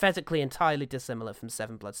aesthetically entirely dissimilar from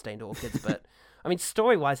Seven Blood-Stained Orchids, but, I mean,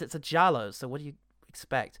 story-wise, it's a giallo, so what do you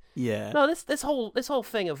expect? Yeah. No, this whole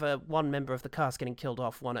thing of one member of the cast getting killed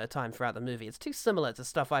off one at a time throughout the movie, it's too similar to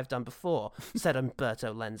stuff I've done before, said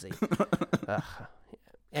Umberto Lenzi.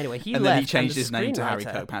 Anyway, then he changed his name to Harry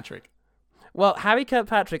Kirkpatrick. Well, Harry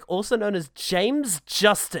Kirkpatrick, also known as James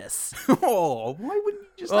Justice. Oh, why wouldn't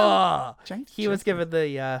you just James He was given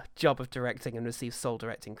the job of directing and received sole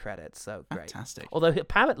directing credits, so great. Fantastic. Although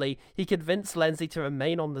apparently he convinced Lenzi to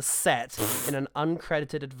remain on the set in an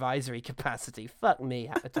uncredited advisory capacity. Fuck me,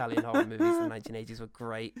 Italian horror movies in the 1980s were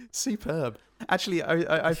great. Superb. Actually,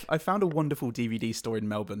 I found a wonderful DVD store in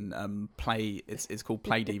Melbourne. It's called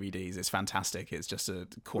Play DVDs. It's fantastic. It's just a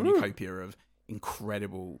cornucopia of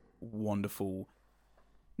incredible, wonderful,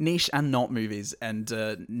 niche and not movies. And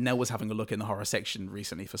Nell was having a look in the horror section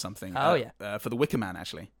recently for something. For The Wicker Man,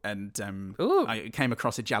 actually. And I came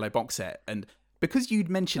across a Giallo box set. And because you'd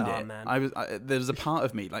mentioned it, man. There was a part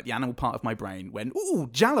of me, like the animal part of my brain, went, "Ooh,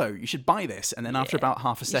 Giallo, you should buy this." And then after about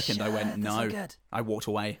half a second, I went, "No." I walked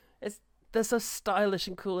away. They're so stylish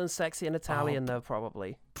and cool and sexy and Italian, though,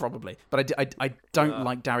 probably. Probably. But I don't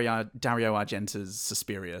like Dario Argento's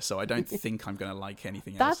Suspiria, so I don't think I'm going to like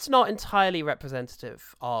anything else. That's not entirely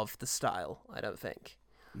representative of the style, I don't think.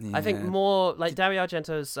 Yeah. I think more like Dario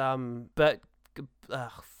Argento's what's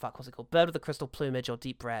it called? Bird with the Crystal Plumage or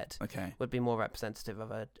Deep Red would be more representative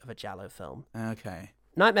of a giallo film. Okay.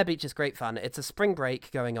 Nightmare Beach is great fun. It's a spring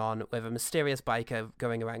break going on with a mysterious biker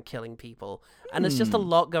going around killing people. And there's just a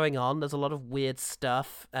lot going on. There's a lot of weird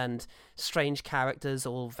stuff and strange characters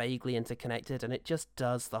all vaguely interconnected. And it just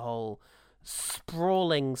does the whole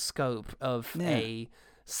sprawling scope of a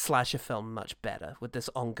slasher film much better, with this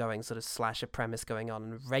ongoing sort of slasher premise going on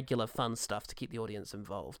and regular fun stuff to keep the audience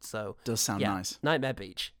involved. So does sound nice. Nightmare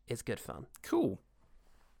Beach is good fun. Cool.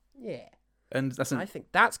 Yeah. And I think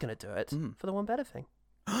that's going to do it for The One Better Thing.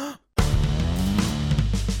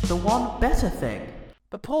 The One Better Thing.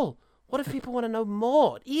 But Paul, what if people want to know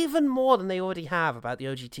more, even more than they already have about the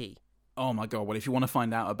OGT? Oh my God! Well, if you want to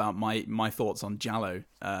find out about my thoughts on Giallo,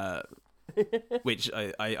 which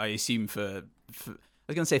I assume for I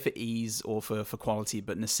was going to say for ease or for quality,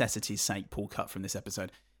 but necessity's sake, Paul cut from this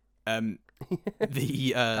episode. Can't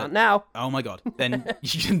now. Oh my God! Then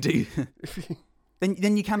you can do.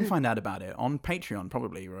 Then you can find out about it on Patreon,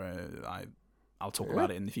 probably. I'll talk about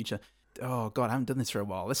it in the future. Oh, God, I haven't done this for a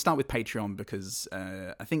while. Let's start with Patreon because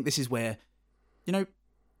I think this is where,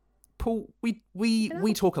 Paul, we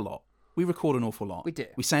talk a lot. We record an awful lot. We do.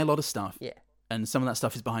 We say a lot of stuff. Yeah. And some of that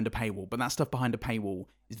stuff is behind a paywall, but that stuff behind a paywall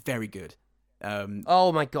is very good.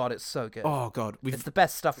 Oh, my God, it's so good. Oh, God. It's the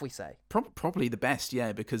best stuff we say. Probably the best,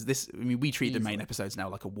 yeah, because we treat the main episodes now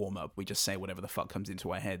like a warm-up. We just say whatever the fuck comes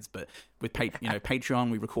into our heads. But with Patreon,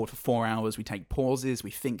 we record for 4 hours, we take pauses, we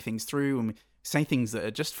think things through, and we say things that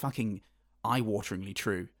are just fucking eye-wateringly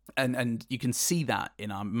true. And you can see that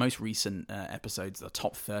in our most recent episodes, the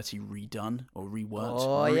top 30 redone or reworked.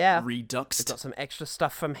 Oh, yeah. Reduxed. We've got some extra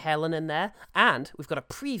stuff from Helen in there, and we've got a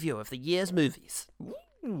preview of the year's movies.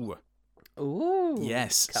 Ooh.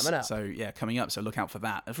 Yes. Coming up. So, coming up. So look out for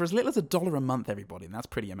that. For as little as $1 a month, everybody. And that's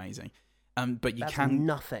pretty amazing. But that's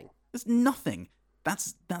nothing. That's nothing.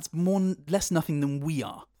 That's less nothing than we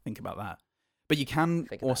are. Think about that. But you can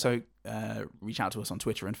also reach out to us on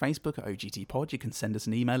Twitter and Facebook at OGTPod. You can send us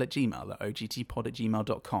an email at gmail at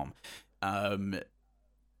ogtpod@gmail.com.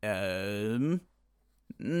 That's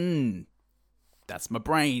my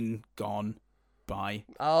brain gone. Bye.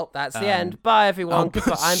 Oh, that's the end. Bye, everyone.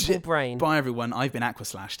 Goodbye. I'm Paul Brain. Bye, everyone. I've been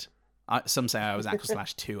aquaslashed. Some say I was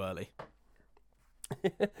aquaslashed too early.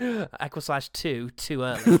 Aquaslash 2 too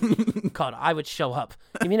early. God, I would show up.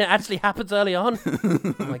 You mean it actually happens early on?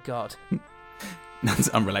 Oh my god. That's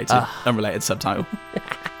unrelated. Unrelated subtitle.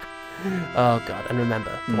 Oh god, and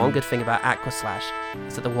remember, the one good thing about Aquaslash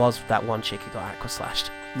is that there was that one chick who got Aquaslashed.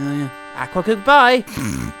 Oh yeah. Aqua, goodbye.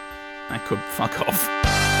 Aqua, fuck off.